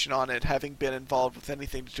information on it having been involved with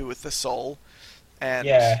anything to do with the soul. And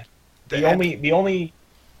Yeah. The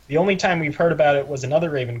only time we've heard about it was another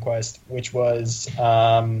Raven quest, which was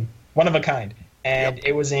one of a kind, and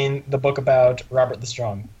it was in the book about Robert the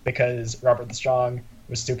Strong, because Robert the Strong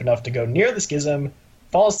was stupid enough to go near the schism,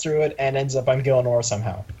 falls through it, and ends up on Gilnor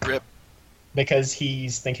somehow. Rip. Because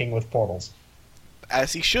he's thinking with portals.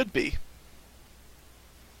 As he should be.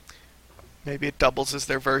 Maybe it doubles as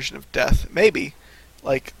their version of death. Maybe.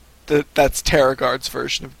 Like, that's Terragard's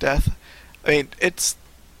version of death. I mean, it's...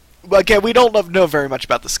 Again, we don't know very much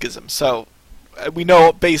about the schism, so we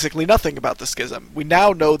know basically nothing about the schism. We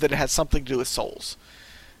now know that it has something to do with souls.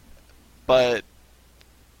 But...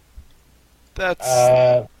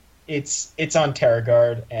 That's... It's on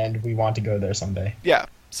Terragard, and we want to go there someday. Yeah,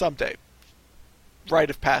 someday. Rite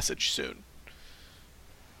of passage soon.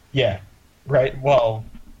 Yeah, right. Well,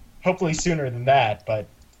 hopefully sooner than that, but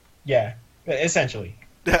yeah, essentially.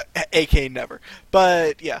 AK never.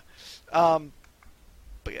 But yeah.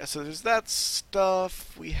 But yeah, so there's that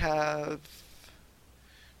stuff. We have...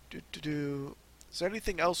 Is there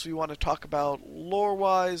anything else we want to talk about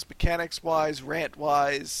lore-wise, mechanics-wise,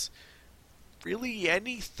 rant-wise? Really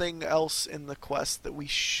anything else in the quest that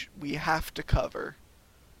we have to cover?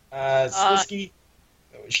 Slisky...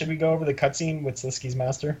 Should we go over the cutscene with Slisky's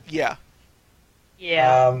master? Yeah.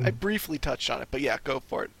 Yeah. I briefly touched on it, but yeah, go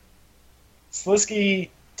for it. Slisky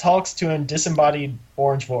talks to a disembodied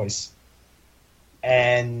orange voice.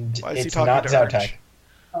 And Why is he it's talking not to Zautek. Orange?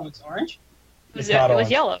 Oh, it's orange? It's It not was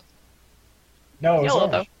orange. yellow. No, it was Yellow,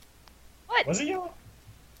 orange. though. What? Was it yellow?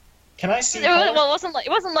 Can I see? Well, it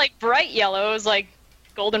wasn't like bright yellow. It was like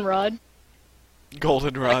goldenrod.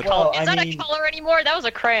 Goldenrod. Well, Is I that mean- a color anymore? That was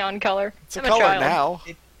a crayon color. It's a I'm color child.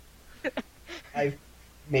 now.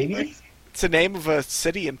 Maybe? It's the name of a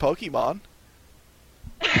city in Pokemon.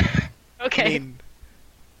 Okay.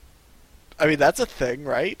 I mean that's a thing,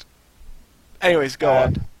 right? Anyways, go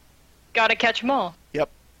on. Gotta catch 'em all.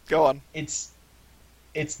 Go on. It's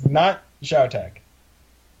not Zautek.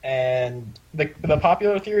 And the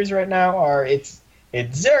popular theories right now are it's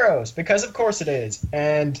Zeros, because of course it is.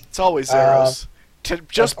 And It's always Zeros.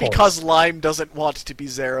 Just of course. because Lime doesn't want it to be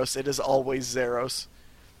Zeros, it is always Zeros.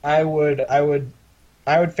 I would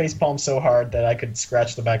facepalm so hard that I could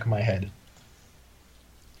scratch the back of my head.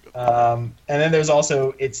 And then there's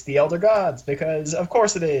also it's the Elder Gods, because of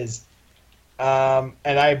course it is. And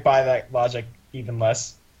I buy that logic even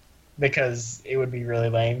less, because it would be really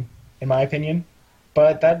lame, in my opinion.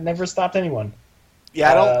 But that never stopped anyone.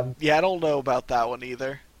 Yeah, I don't know about that one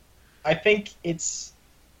either. I think it's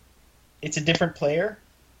a different player.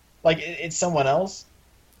 Like it's someone else.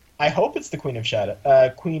 I hope it's the Queen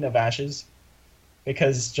of Ashes,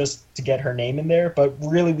 because just to get her name in there. But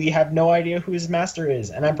really, we have no idea who his master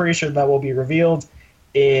is, and I'm pretty sure that will be revealed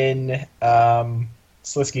in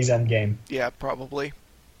Slisky's endgame. Yeah, probably.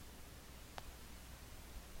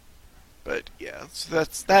 But yeah, so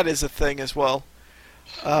that is a thing as well.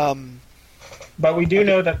 But we do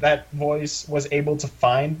know that voice was able to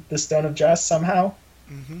find the Stone of Jest somehow,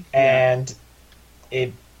 and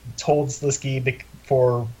it told Slisky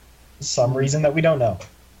for some reason that we don't know.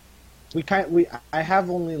 I have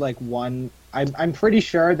only like one. I'm pretty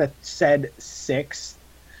sure that said sixth.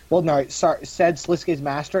 Well, no, sorry. Said Slisky's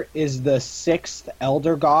master is the sixth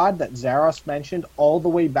elder god that Zaros mentioned all the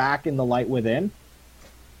way back in the Light Within.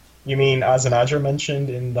 You mean Azanadra mentioned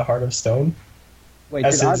in the Heart of Stone? Wait,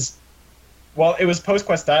 As did his- Well, it was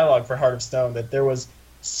post-quest dialogue for Heart of Stone that there was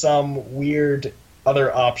some weird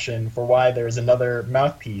other option for why there is another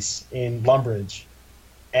mouthpiece in Lumbridge.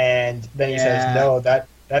 And then he says, no, that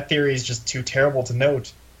theory is just too terrible to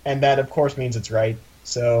note. And that, of course, means it's right.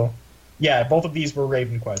 So, yeah, both of these were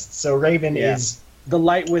Raven quests. So Raven is... The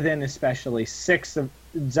Light Within especially,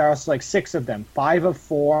 Zaros like 6 of them. 5 of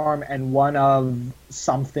form and 1 of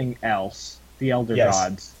something else. The Elder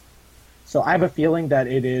Gods. So I have a feeling that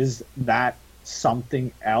it is that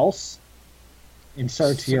something else.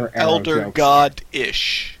 Insert your Elder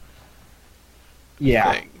God-ish.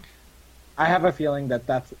 Yeah. Thing. I have a feeling that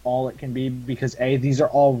that's all it can be because these are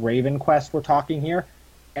all Raven quests we're talking here.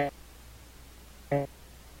 And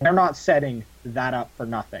they're not setting that up for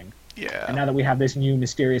nothing. Yeah. And now that we have this new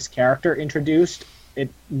mysterious character introduced,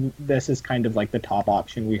 this is kind of like the top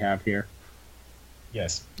option we have here.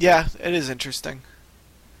 Yes. Yeah, it is interesting.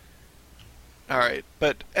 Alright,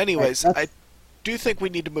 but anyways, I do think we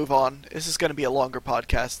need to move on. This is going to be a longer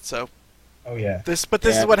podcast, so... Oh, yeah. This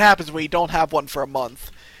is what happens when you don't have one for a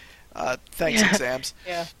month. Thanks, exams.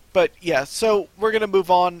 Yeah. But, yeah, so we're going to move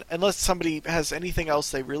on, unless somebody has anything else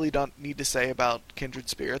they really don't need to say about Kindred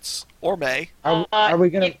Spirits, or May. Are we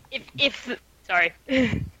going to... Sorry.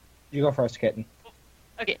 You go first, Kitten.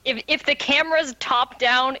 Okay, if the camera's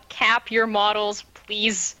top-down, cap your models,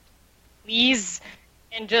 please. Please.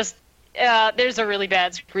 And just... there's a really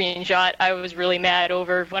bad screenshot I was really mad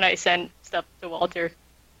over when I sent stuff to Walter.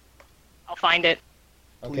 I'll find it.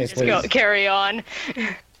 Okay, just go carry on.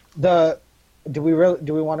 Do we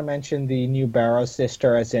want to mention the new Barrow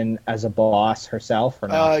sister as a boss herself or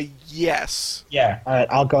not? Yes. Yeah. All right,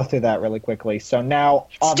 I'll go through that really quickly. So now,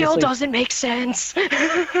 still doesn't make sense.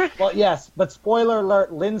 Well, yes, but spoiler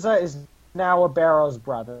alert: Linza is now a Barrow's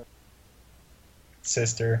brother.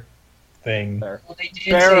 Sister. Thing. Well, they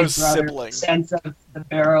did Barrow's say brother, sibling. in the sense of the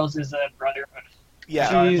Barrows is a brotherhood.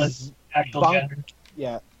 Yeah. She's Actual gender.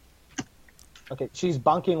 Yeah. Okay, she's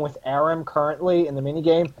bunking with Aram currently in the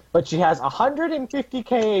minigame, but she has 150k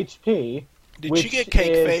HP. Did she get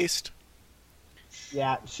cake-faced?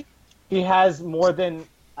 Yeah, she has more than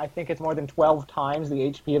 12 times the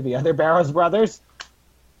HP of the other Barrows brothers.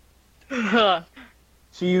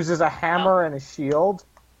 She uses a hammer and a shield.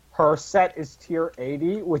 Her set is tier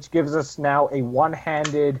 80, which gives us now a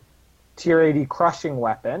one-handed tier 80 crushing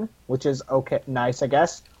weapon, which is nice, I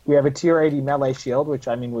guess. We have a tier 80 melee shield, which,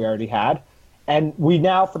 we already had. And we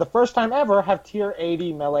now, for the first time ever, have tier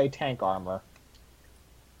 80 melee tank armor.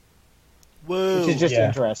 Whoa. Which is just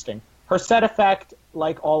interesting. Her set effect,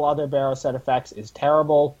 like all other Barrow set effects, is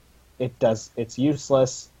terrible. It's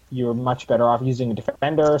useless. You're much better off using a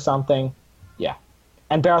defender or something. Yeah.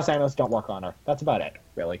 And Barrow Sandals don't work on her. That's about it,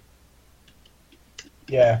 really.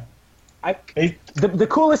 Yeah. The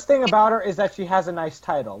coolest thing about her is that she has a nice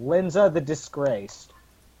title, Linza the Disgraced.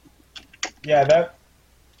 Yeah,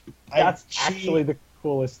 that's actually the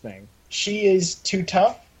coolest thing. She is too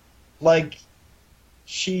tough. Like,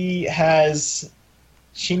 she makes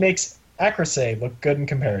Acrosay look good in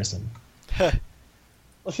comparison. Well,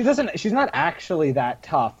 she's not actually that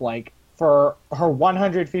tough. Like, for her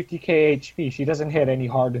 150k HP, she doesn't hit any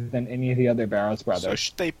harder than any of the other Barrows brothers.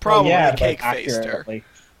 So they probably cake-faced her.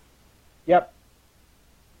 Yep.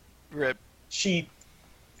 Rip. She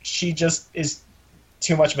just is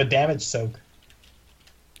too much of a damage soak.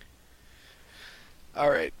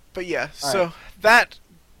 Alright, but yeah, so that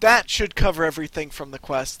should cover everything from the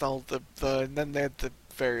quest, and then they had the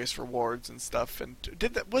various rewards and stuff. And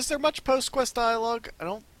was there much post-quest dialogue?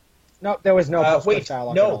 No, there was no post-quest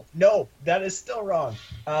dialogue at all. No, that is still wrong.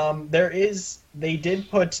 They did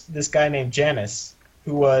put this guy named Janus,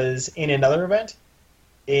 who was in another event,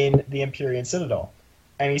 in the Empyrean Citadel.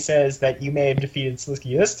 And he says that you may have defeated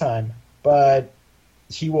Slisky this time, but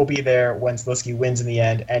he will be there when Slisky wins in the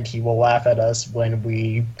end, and he will laugh at us when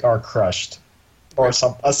we are crushed. Or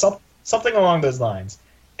something along those lines.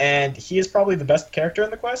 And he is probably the best character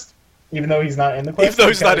in the quest, even though he's not in the quest. Even though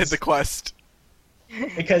he's not in the quest.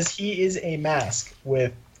 Because he is a mask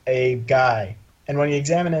with a guy. And when you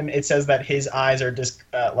examine him, it says that his eyes are just,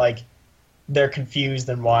 they're confused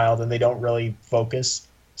and wild, and they don't really focus.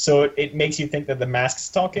 So it makes you think that the mask's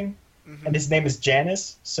talking. Mm-hmm. And his name is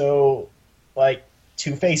Janus, so,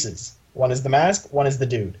 two faces. One is the mask, one is the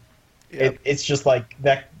dude. Yep. It's just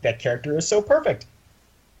that character is so perfect.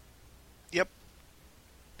 Yep.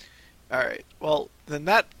 Alright, well, then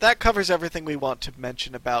that covers everything we want to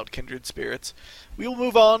mention about Kindred Spirits. We will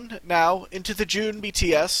move on now into the June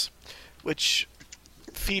BTS, which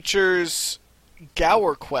features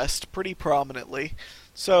Gower Quest pretty prominently.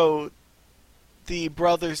 So, the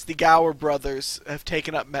Gower brothers have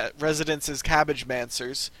taken up residence as Cabbage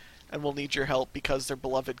Mancers, and will need your help because their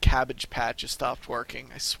beloved Cabbage Patch has stopped working.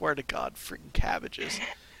 I swear to God, freaking cabbages.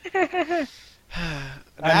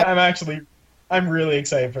 I'm really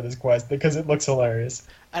excited for this quest because it looks hilarious.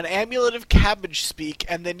 An amulet of cabbage speak,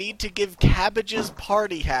 and the need to give cabbages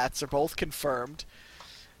party hats are both confirmed.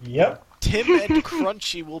 Yep. Tim and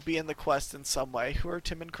Crunchy will be in the quest in some way. Who are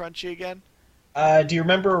Tim and Crunchy again? Do you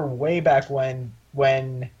remember way back when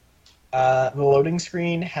the loading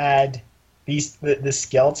screen had the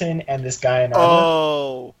skeleton and this guy in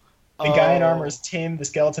armor? The guy in armor is Tim, the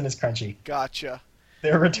skeleton is Crunchy. Gotcha.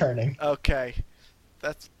 They're returning. Okay.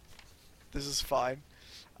 This is fine.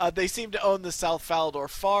 They seem to own the South Falador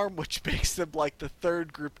farm, which makes them like the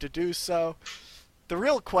third group to do so. The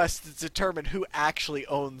real quest is to determine who actually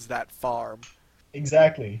owns that farm.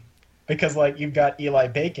 Exactly. Because, like, you've got Eli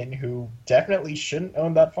Bacon, who definitely shouldn't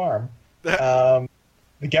own that farm. The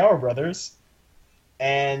Gower brothers.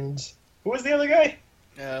 And who was the other guy?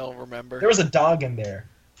 I don't remember. There was a dog in there.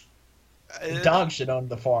 The dog should own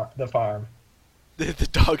the farm. The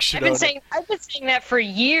dog should own it. I've been saying that for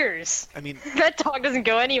years. I mean, that dog doesn't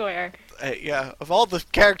go anywhere. Yeah, of all the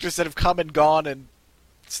characters that have come and gone and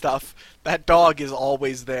stuff, that dog is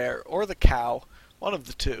always there. Or the cow. One of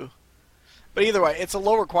the two. But either way, it's a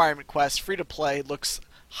low requirement quest, free to play, looks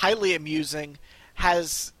highly amusing,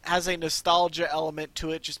 has a nostalgia element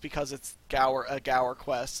to it just because it's a Gower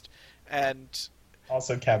quest, and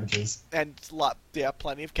also cabbages. And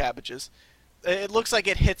plenty of cabbages. It looks like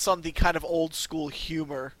it hits on the kind of old school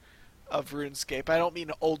humor of RuneScape. I don't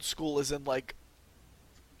mean old school as in like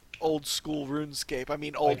old school RuneScape. I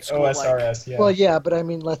mean old school OSRS, yeah. Well, yeah, but I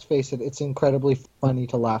mean, let's face it, it's incredibly funny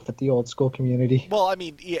to laugh at the old school community. Well, I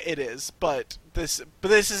mean, yeah, it is, but this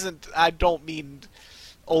isn't. I don't mean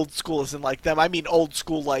old school as in like them. I mean old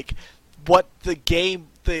school like what the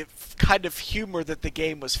kind of humor that the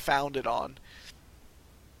game was founded on.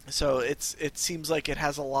 So it seems like it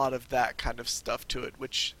has a lot of that kind of stuff to it,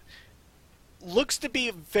 which looks to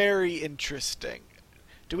be very interesting.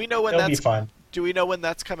 Do we know when It'll be fun. Do we know when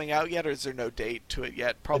that's coming out yet, or is there no date to it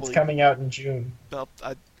yet? Probably. It's coming out in June. Well,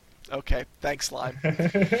 okay. Thanks, Lime.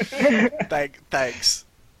 Thanks.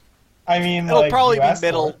 I mean, it'll probably be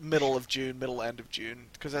middle of June, end of June,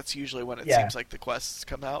 because that's usually when it seems like the quests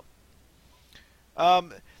come out.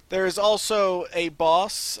 There is also a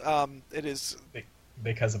boss. It is.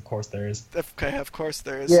 Because of course there is. Okay, of course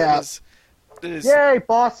there is. Yeah. It is Yay,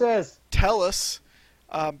 bosses! Tellus,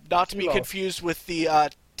 not to be confused with the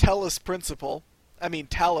Talos principle.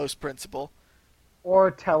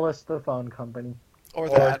 Or Tellus the phone company. Or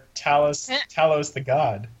that. Talos the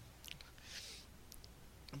god.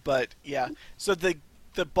 But, yeah. So the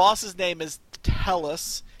boss's name is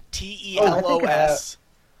Tellus, Telos.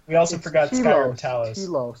 We also forgot Skyrim Talos.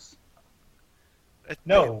 Telos.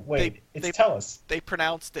 No, wait, it's Tellus. They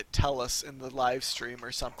pronounced it Tellus in the live stream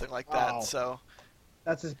or something like that, so...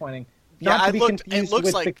 That's disappointing. Yeah, it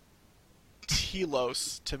looks like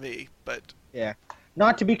Telos to me, but... Yeah.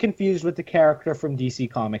 Not to be confused with the character from DC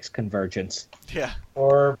Comics Convergence. Yeah.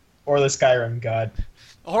 Or the Skyrim god.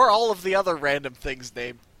 Or all of the other random things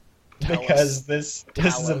named Tellus. Because this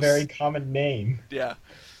is a very common name. Yeah.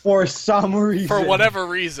 For some reason. For whatever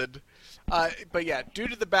reason. But yeah, due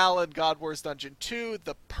to the battle in God Wars Dungeon 2,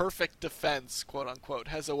 the perfect defense, quote-unquote,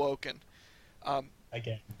 has awoken.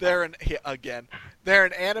 Again. They're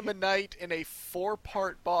an anima knight in a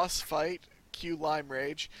 4-part boss fight, Q Lime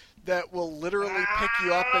Rage, that will literally pick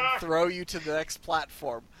you up and throw you to the next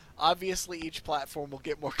platform. Obviously, each platform will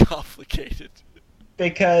get more complicated.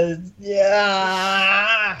 Because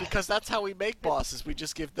that's how we make bosses. We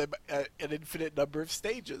just give them an infinite number of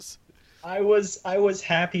stages. I was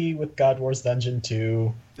happy with God Wars Dungeon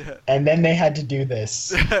 2, and then they had to do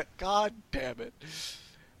this. God damn it.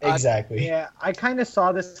 Exactly. Yeah, I kind of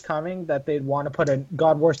saw this coming, that they'd want to put a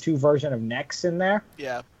God Wars 2 version of Nex in there.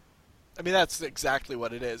 Yeah. I mean, that's exactly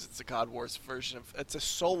what it is. It's a God Wars version of... It's a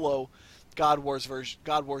solo God Wars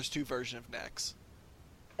 2 version of Nex.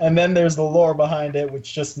 And then there's the lore behind it,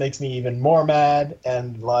 which just makes me even more mad,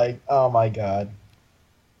 and like, oh my god.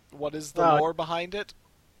 What is the lore behind it?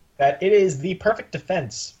 That it is the perfect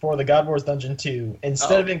defense for the God Wars Dungeon 2,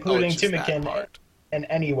 instead of including Tumikin in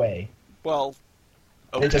any way. Well,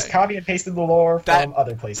 okay. They just copy and pasted the lore from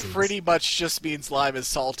other places. Pretty much just means Lime is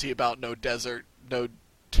salty about no desert, no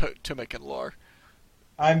Tumikin lore.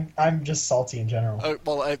 I'm just salty in general.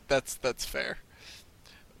 Well, that's fair.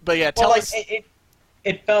 But yeah, tell us.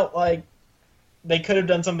 It felt like they could have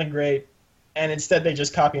done something great, and instead they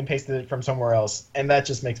just copy and pasted it from somewhere else, and that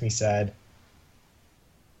just makes me sad.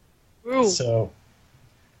 Ooh. So,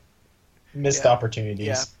 missed opportunities.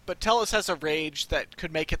 Yeah, but Tellus has a rage that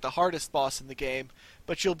could make it the hardest boss in the game,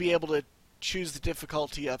 but you'll be able to choose the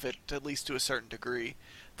difficulty of it, at least to a certain degree.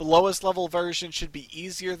 The lowest level version should be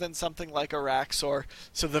easier than something like Araxor,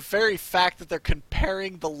 so the very fact that they're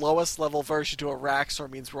comparing the lowest level version to Araxor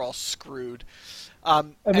means we're all screwed.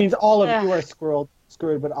 It means all of you are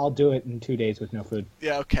screwed, but I'll do it in 2 days with no food.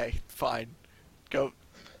 Yeah, okay, fine. Go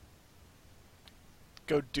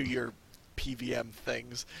do your PVM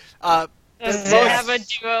things. Does it have a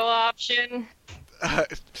duo option?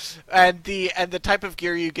 And the type of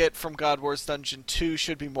gear you get from God Wars Dungeon 2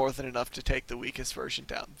 should be more than enough to take the weakest version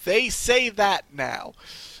down. They say that now.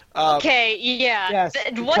 Okay, yeah. Yes,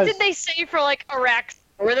 What did they say for, like, Arax?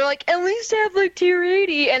 Where they're like, at least have, like, tier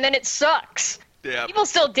 80, and then it sucks. Yeah. People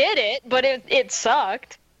still did it, but it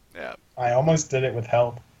sucked. Yeah. I almost did it with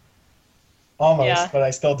health. Almost, Yeah. but I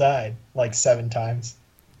still died like 7 times.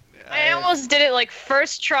 I almost did it, like,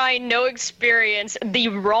 first try, no experience, the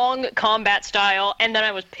wrong combat style, and then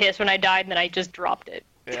I was pissed when I died, and then I just dropped it.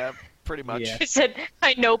 Yeah, pretty much. Yeah. I said,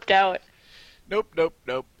 I noped out. Nope.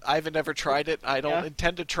 I haven't ever tried it. I don't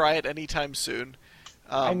intend to try it anytime soon.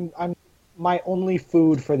 I'm my only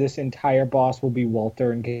food for this entire boss will be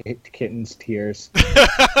Walter and Kitten's tears.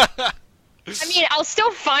 I mean, I'll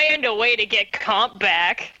still find a way to get comp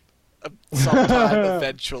back. Sometime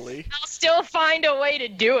eventually. I'll still find a way to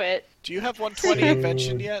do it. Do you have 120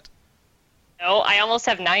 invention yet? No, I almost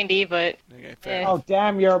have 90, but... Okay, fair. Oh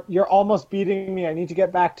damn, you're almost beating me. I need to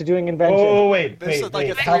get back to doing invention. Oh, wait. There's like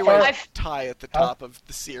a How three-way far? tie at the top of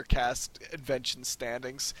the Seercast invention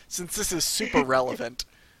standings, since this is super relevant.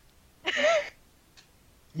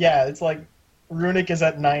 Yeah, it's like Runic is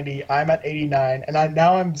at 90, I'm at 89, and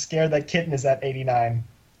now I'm scared that Kitten is at 89.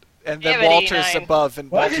 And Yeah, then but Walter's 89. above,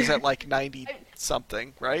 and What? Walter's at like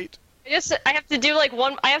 90-something, right? I have to do, like,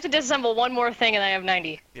 I have to disassemble one more thing, and I have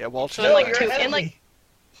 90. Yeah, Walter's So in, like, you're two, ahead in, of like, me.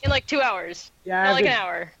 in, like, 2 hours. Yeah, Not like an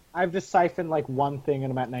hour. I've just siphoned like one thing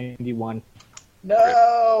and I'm at 91.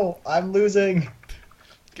 No! I'm losing.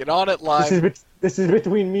 Get on it, Lime. This is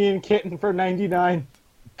between me and Kitten for 99.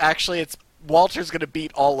 Actually, it's Walter's gonna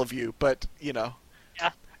beat all of you, but, you know. Yeah.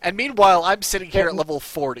 And meanwhile, I'm sitting here at level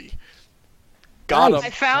 40. Got Nice. him. I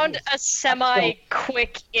found a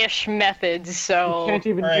semi-quick-ish method, You so... can't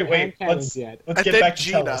even Alright, do wait, hand cannons yet. let's And get then back to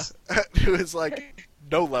Gina, Telos. who is like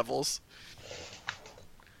no levels.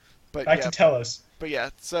 But Back yeah, to Telos.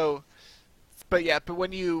 but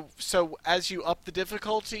when you as you up the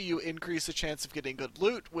difficulty, you increase the chance of getting good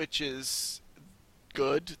loot, which is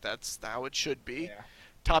good. That's how it should be. Yeah.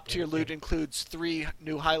 Top tier loot includes 3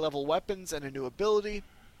 new high level weapons and a new ability.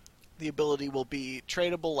 The ability will be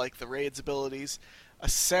tradable like the raid's abilities. A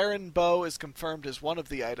Saren bow is confirmed as one of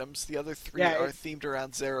the items. The other 3 Yeah, are themed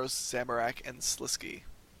around Zeros, Zamorak, and Slisky.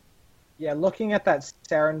 Yeah, looking at that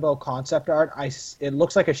Saren bow concept art, it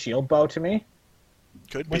looks like a shield bow to me.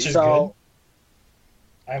 Could be. Which is So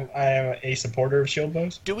I am a supporter of shield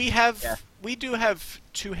bows. Do we have? Yeah. We do have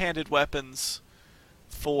two-handed weapons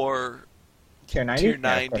for tier 90. tier Yeah,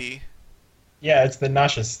 of 90. Yeah, it's the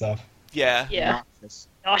nauseous stuff. Yeah. Yeah. course.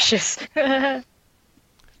 Nauseous.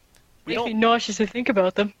 We Makes me don't. nauseous to think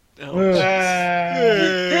about them. Oh,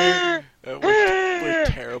 Ah. we're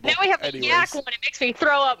terrible. Now we have Anyways. the yak one. It makes me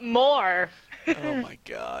throw up more. Oh my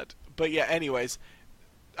god. But yeah. Anyways.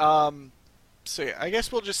 So yeah, I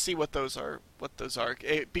guess we'll just see what those are.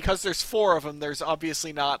 Because there's 4 of them. There's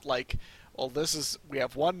obviously not like. Well, we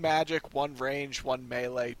have 1 magic, 1 range, 1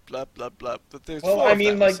 melee, blah blah blah. But there's 4 I of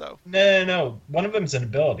mean, them, like, so. no. One of them's an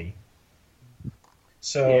ability.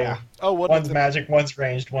 So Yeah. Oh, what one's is it? magic, one's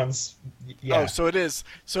ranged, one's Oh, so it is.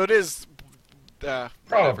 Whatever.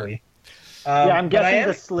 probably. Yeah, I'm but I guessing am-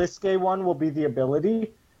 the Sliske one will be the ability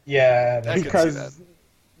Yeah, I that's could see that. because,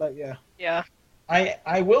 but yeah, Yeah.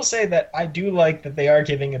 I will say that I do like that they are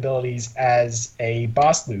giving abilities as a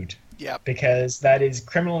boss loot Yeah. because that is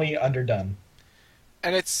criminally underdone.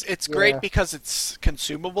 And it's great Yeah. because it's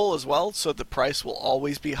consumable as well, so the price will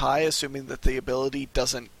always be high, assuming that the ability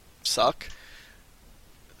doesn't suck.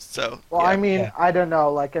 So, well, yeah. I mean, Yeah. I don't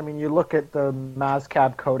know. Like, I mean, you look at the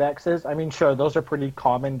Mazcab codexes. I mean, sure, those are pretty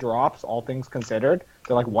common drops, all things considered.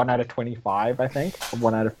 They're like 1 out of 25, I think, or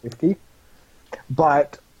 1 out of 50.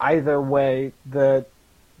 But either way, the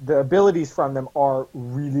abilities from them are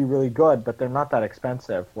really, really good, but they're not that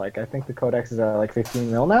expensive. Like, I think the codexes are like 15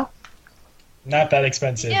 mil now. Not that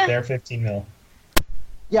expensive. Yeah. They're 15 mil.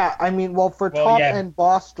 Yeah, I mean, well, for Well, top yeah. end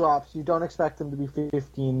boss drops, you don't expect them to be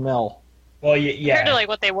 15 mil. Well, Compared to yeah, like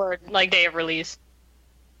what they were like day of release.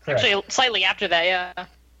 correct. Actually, slightly after that, yeah.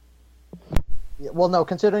 Yeah, well, no,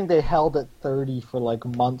 considering they held at 30 for like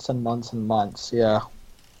months and months and months, yeah.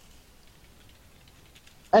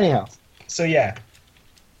 Anyhow, So yeah,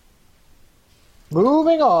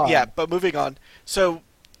 moving on. Yeah, but moving on. So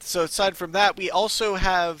aside from that, we also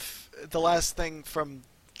have the last thing from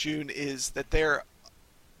June is that they're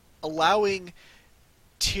allowing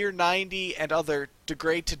tier 90 and other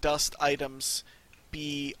degrade to dust items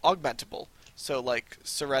be augmentable. So like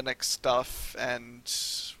Serenic stuff and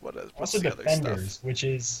what's also the other defenders, stuff? which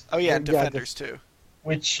is And defenders too.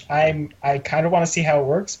 Which I kind of want to see how it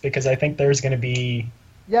works because I think there's going to be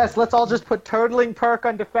Yes, let's all just put turtling perk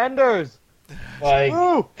on defenders. like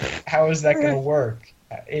Woo! how is that going to work?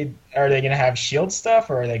 Are they going to have shield stuff,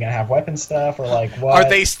 or are they going to have weapon stuff, or like what? Are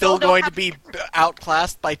they still they'll going have- to be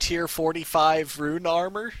outclassed by tier 45 rune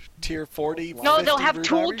armor? Tier 40? No, 50 they'll have rune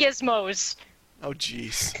tool armor? Oh gizmos.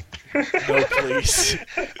 jeez. No, please.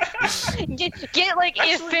 Get like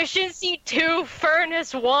efficiency 2,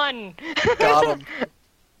 furnace 1. Got him.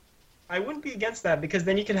 I wouldn't be against that because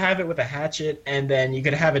then you could have it with a hatchet, and then you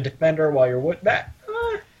could have a defender while you're that.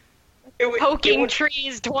 Poking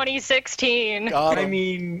trees 2016. Got I him.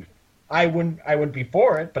 mean, I wouldn't be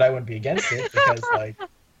for it, but I wouldn't be against it because like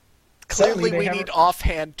Clearly, suddenly we they need have-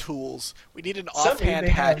 offhand tools. We need an Suddenly offhand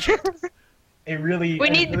they have- hatchet. a really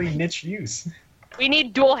need- really niche use. We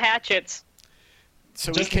need dual hatchets.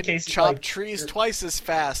 So Just we in can case, chop like, trees you're- twice as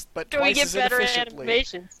fast, but So we twice get as better inefficiently.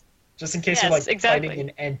 animations. Just in case Yes, you're like exactly. fighting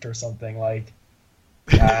an ent or something like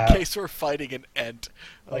In case we're fighting an ent.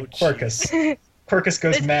 like oh, Quercus. jeez. Quercus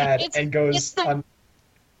goes It's- mad it's- and it's goes the- on.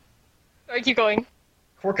 Sorry, keep going.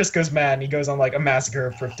 Quercus goes mad and he goes on like a massacre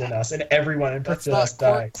of Priptonas, and everyone in That's Priptonas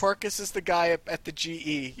not dies. Quercus is the guy at the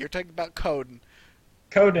GE. You're talking about Coden.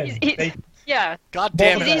 Coden. He- Yeah, God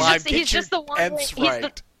damn it, He's Lime. just- Get he's your just the one ents he's the-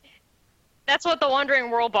 right. that's what the Wandering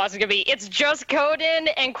World boss is gonna be. It's just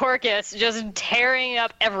Coden and Quercus just tearing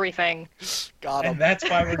up everything. Got him. And that's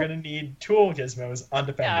why we're gonna need tool gizmos on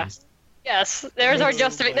defenders. Yes, there's our Oh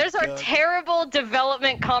justification. my There's our God. terrible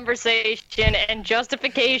development conversation and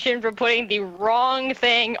justification for putting the wrong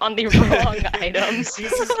thing on the wrong items.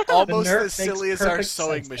 This is almost nerf as makes silly as our perfect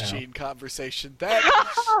sewing sense now. machine conversation. That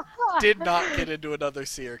did not get into another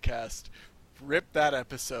Seercast. Rip that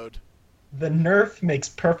episode. The nerf makes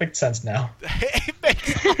perfect sense now. It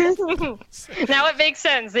makes all sense. Now it makes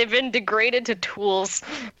sense. They've been degraded to tools.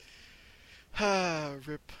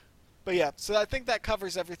 Rip. But yeah, so I think that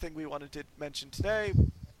covers everything we wanted to mention today.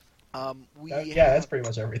 That's pretty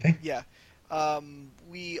much everything. Yeah.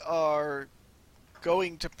 We are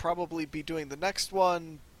going to probably be doing the next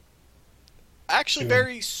one actually Soon.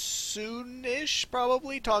 very soon-ish,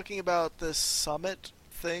 probably, talking about this summit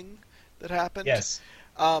thing that happened. Yes.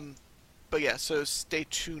 But yeah, so stay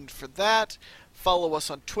tuned for that. Follow us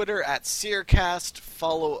on Twitter at Seercast.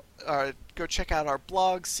 Go check out our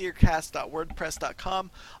blog,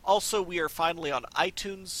 seercast.wordpress.com. Also, we are finally on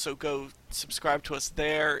iTunes, so go subscribe to us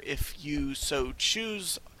there if you so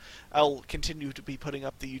choose. I'll continue to be putting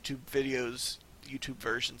up the YouTube videos, YouTube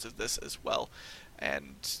versions of this as well.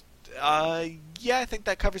 And, yeah, I think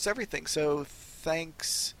that covers everything. So,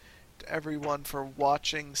 thanks to everyone for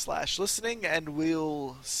watching/listening, and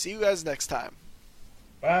we'll see you guys next time.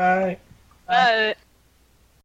 Bye. Uh,